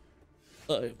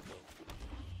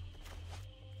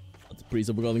the Priest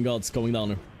of Forgotten Gods coming down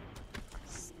here.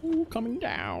 Ooh, coming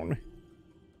down.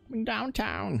 Coming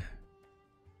downtown.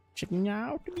 Checking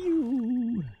out the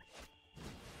view.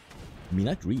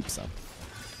 Midnight Reaps, huh?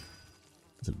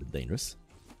 That's a little bit dangerous.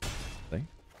 Okay.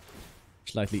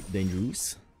 Slightly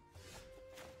dangerous.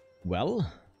 Well.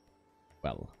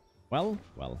 Well,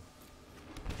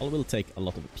 we'll take a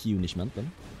lot of punishment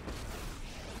then.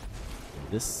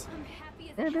 This. I'm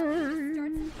happy as hell to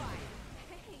start some fire.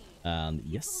 Hey, And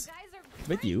yes. you guys are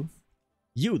With you.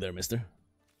 You there, mister.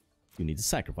 You need to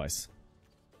sacrifice.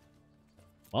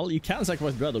 Well, you can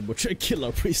sacrifice Dreadhorde, but you kill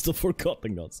our Priest of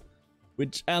Forgotten Gods.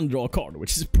 And draw a card,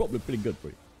 which is probably pretty good for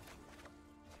you.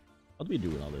 What do we do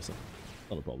now, this?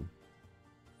 Not a problem.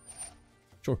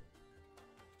 Sure.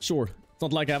 It's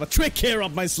not like I have a trick here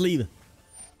up my sleeve.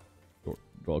 Sure.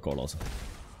 Draw a card also.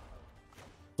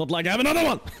 It's not like I have another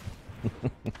one!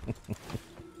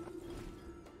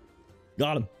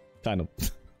 Got him. Kind of.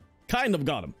 Kind of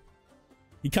got him.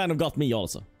 He kind of got me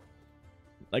also.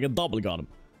 Like a double got him.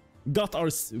 Got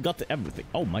everything.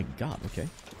 Oh my god, okay.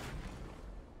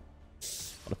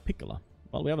 What a pickle.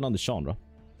 Well, we have another Chandra.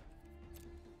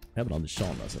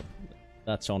 So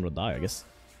that Chandra die, I guess.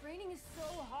 Training is so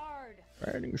hard.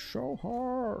 Training is so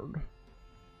hard.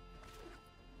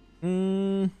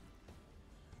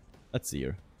 Let's see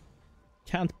here.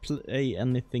 Can't play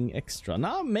anything extra.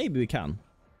 Now maybe we can.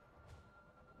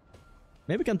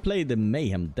 Maybe we can play the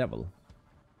Mayhem Devil.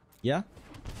 Yeah?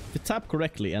 If we tap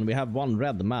correctly and we have one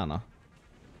red mana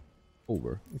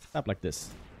over. If we tap like this.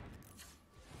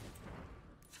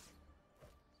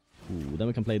 Ooh, then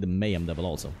we can play the Mayhem Devil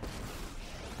also.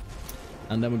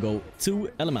 And then we go 2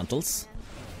 elementals.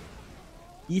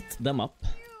 Eat them up.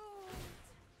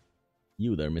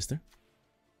 You there, mister.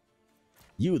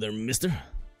 You there, mister.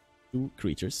 2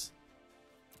 creatures.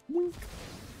 Wink.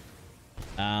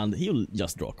 And he'll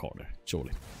just draw a card there,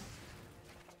 surely.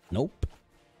 Nope.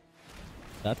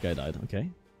 That guy died, okay.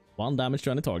 1 damage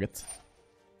to any target.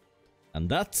 And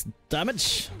that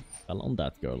damage fell on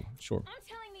that girl, sure. I'm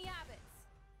telling the abbots.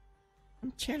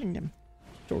 I'm telling them.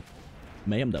 Sure.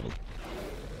 Mayhem Devil.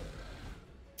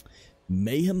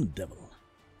 Mayhem Devil.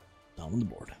 Down on the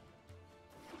board.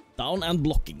 Down and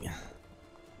blocking.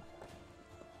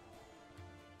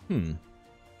 I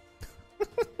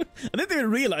didn't even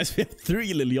realize we have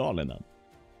 3 Liliana now.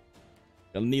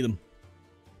 Gonna need them.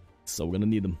 So gonna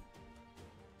need them.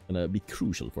 Gonna be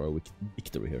crucial for our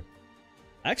victory here.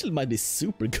 Actually might be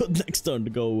super good next turn to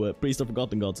go Priest of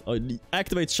Forgotten Gods.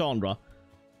 Activate Chandra.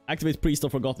 Activate Priest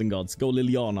of Forgotten Gods. Go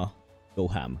Liliana. Go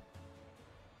ham.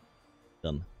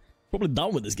 Done. Probably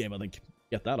done with this game, I think.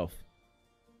 Get that off.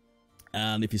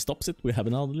 And if he stops it, we have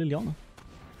another Liliana.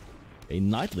 A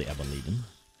Knightly Ebon Legion.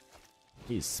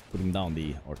 He's putting down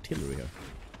the artillery here.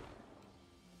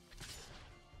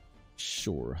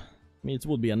 Sure. mean, it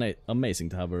would be amazing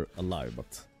to have her alive,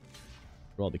 but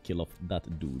rather kill off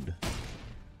that dude.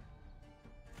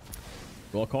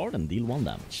 Draw a card and deal 1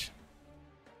 damage.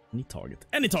 Any target.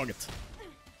 Any target!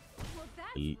 Well,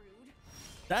 that's rude.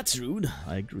 That's rude.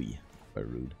 I agree. Very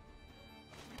rude.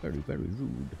 Very, very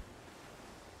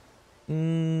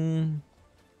rude.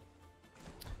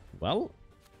 Well,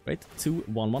 great. 2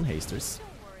 1/1 hasters.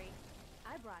 Don't worry.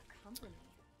 I brought company.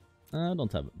 I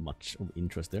don't have much of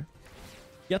interest there.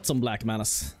 Get some black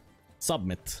manas.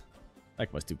 Submit.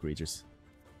 Sacrifice 2 creatures.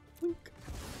 Wink.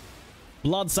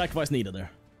 Blood sacrifice needed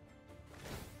there.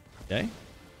 Okay.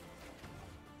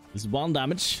 There's 1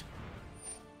 damage.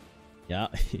 Yeah,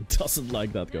 he doesn't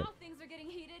like that girl. Now things are getting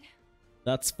heated.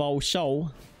 That's Fao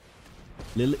Shao.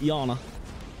 Liliana.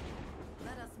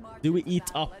 Let us march Do we into eat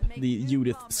battle up and make the new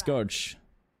Judith comrades. Scourge?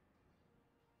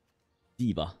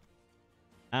 Diva.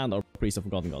 And our Priest of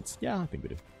Forgotten Gods. Yeah, I think we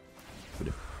do. We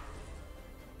do.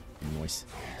 Noise.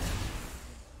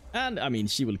 And, I mean,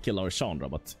 she will kill our Chandra,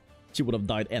 but she would have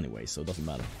died anyway, so it doesn't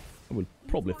matter. I will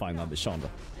probably find another Chandra.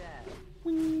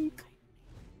 Wink.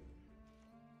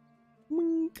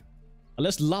 Wink. I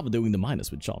just love doing the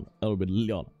minus with Chandra, or with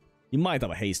Liliana. You might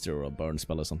have a haster or a burn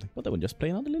spell or something, but I will just play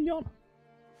another Liliana.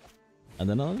 And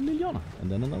then another Liliana. And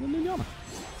then another Liliana.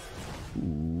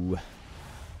 Ooh.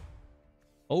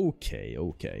 Okay,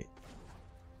 okay.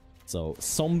 So,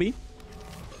 zombie.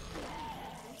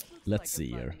 Let's see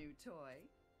here. New toy.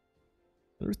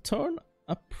 Return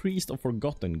a Priest of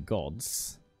Forgotten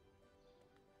Gods.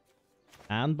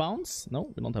 And bounce?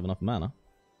 No, we don't have enough mana.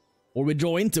 Or we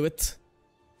draw into it.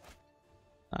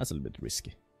 That's a little bit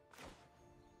risky.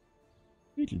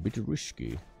 A little bit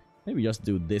risky. Maybe just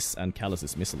do this and Callous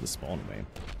Dismissal the spawn away.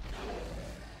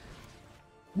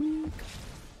 Wink.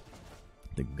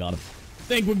 Think we got him.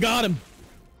 Think we got him!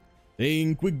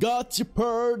 Think we got you,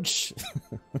 Purge!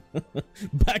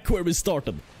 Back where we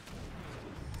started.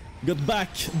 Got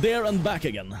back there and back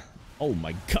again. Oh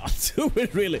my god, do we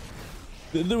really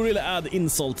add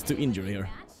insult to injury here?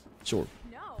 Sure.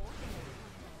 No.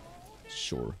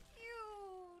 Sure. Cute.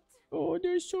 Oh,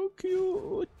 they're so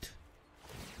cute.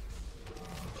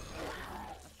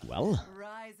 Well,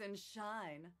 Rise and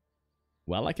shine.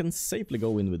 well, I can safely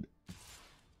go in with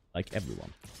like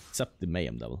everyone except the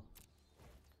Mayhem Devil.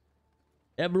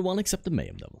 Everyone except the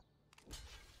Mayhem Devil.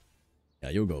 Yeah,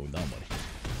 you're going down, buddy.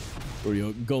 Or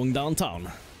you're going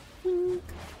downtown. Ooh,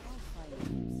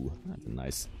 that's a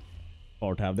nice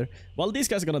part to have there. Well, these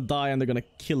guys are gonna die and they're gonna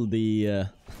kill the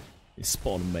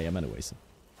spawn Mayhem anyway, so.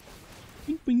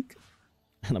 Wink, wink.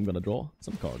 And I'm gonna draw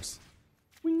some cards.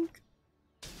 Wink.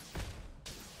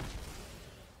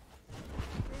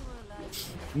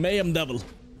 Mayhem Devil.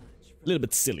 A little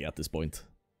bit silly at this point.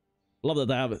 Love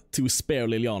that I have 2 spare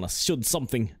Lilianas. Should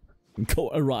something go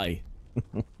awry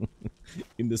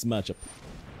in this matchup.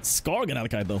 Skargan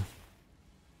Acolyte though.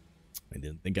 I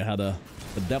didn't think I had a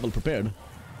devil prepared.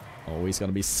 Oh, he's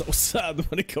gonna be so sad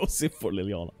when it goes in for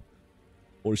Liliana.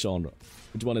 Or Chandra.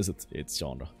 Which one is it? It's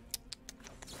Chandra.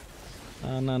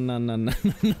 No.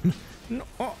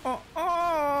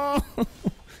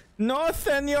 No,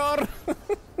 senor!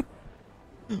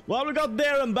 Well, we got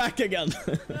there and back again.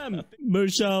 Member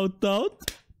shout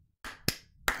out.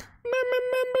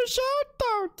 Member shout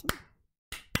out.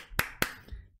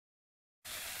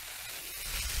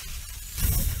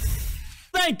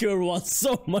 Thank you everyone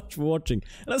so much for watching.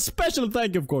 And a special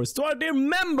thank you, of course, to our dear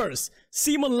members.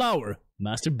 Simon Lauer,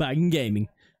 Master Bagging Gaming,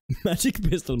 Magic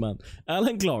Pistolman,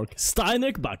 Alan Clark,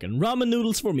 Steinek Bakken, Ramen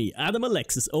Noodles for Me, Adam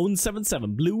Alexis,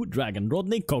 Own77, Blue Dragon,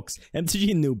 Rodney Cox,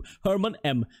 MTG Noob, Herman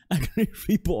M, Agony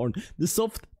Reborn, The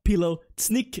Soft Pillow,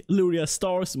 Snick, Luria,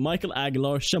 Stars, Michael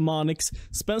Aguilar, Shamanix,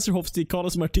 Spencer Hofstee,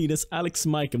 Carlos Martinez, Alex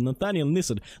Michael, Nathaniel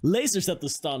Nissad, Laser Set to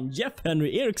Stun, Jeff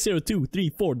Henry,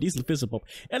 Eric0234, Diesel Fizzlepop,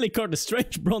 Ellie Curtis,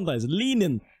 Strange Brondise,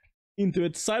 Leanin into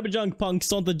it, Cyberjunk Punk,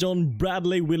 Santa John,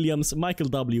 Bradley Williams, Michael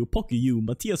W, Pocky U,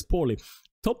 Matthias Pauli,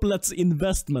 Toplets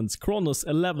Investments, Kronos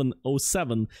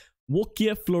 1107,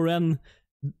 Wokie Floren,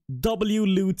 W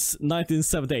Loots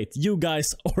 1978. You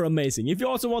guys are amazing. If you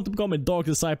also want to become a Dark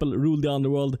Disciple, rule the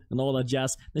underworld, and all that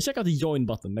jazz, then check out the join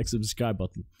button next to the subscribe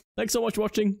button. Thanks so much for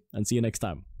watching, and see you next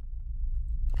time.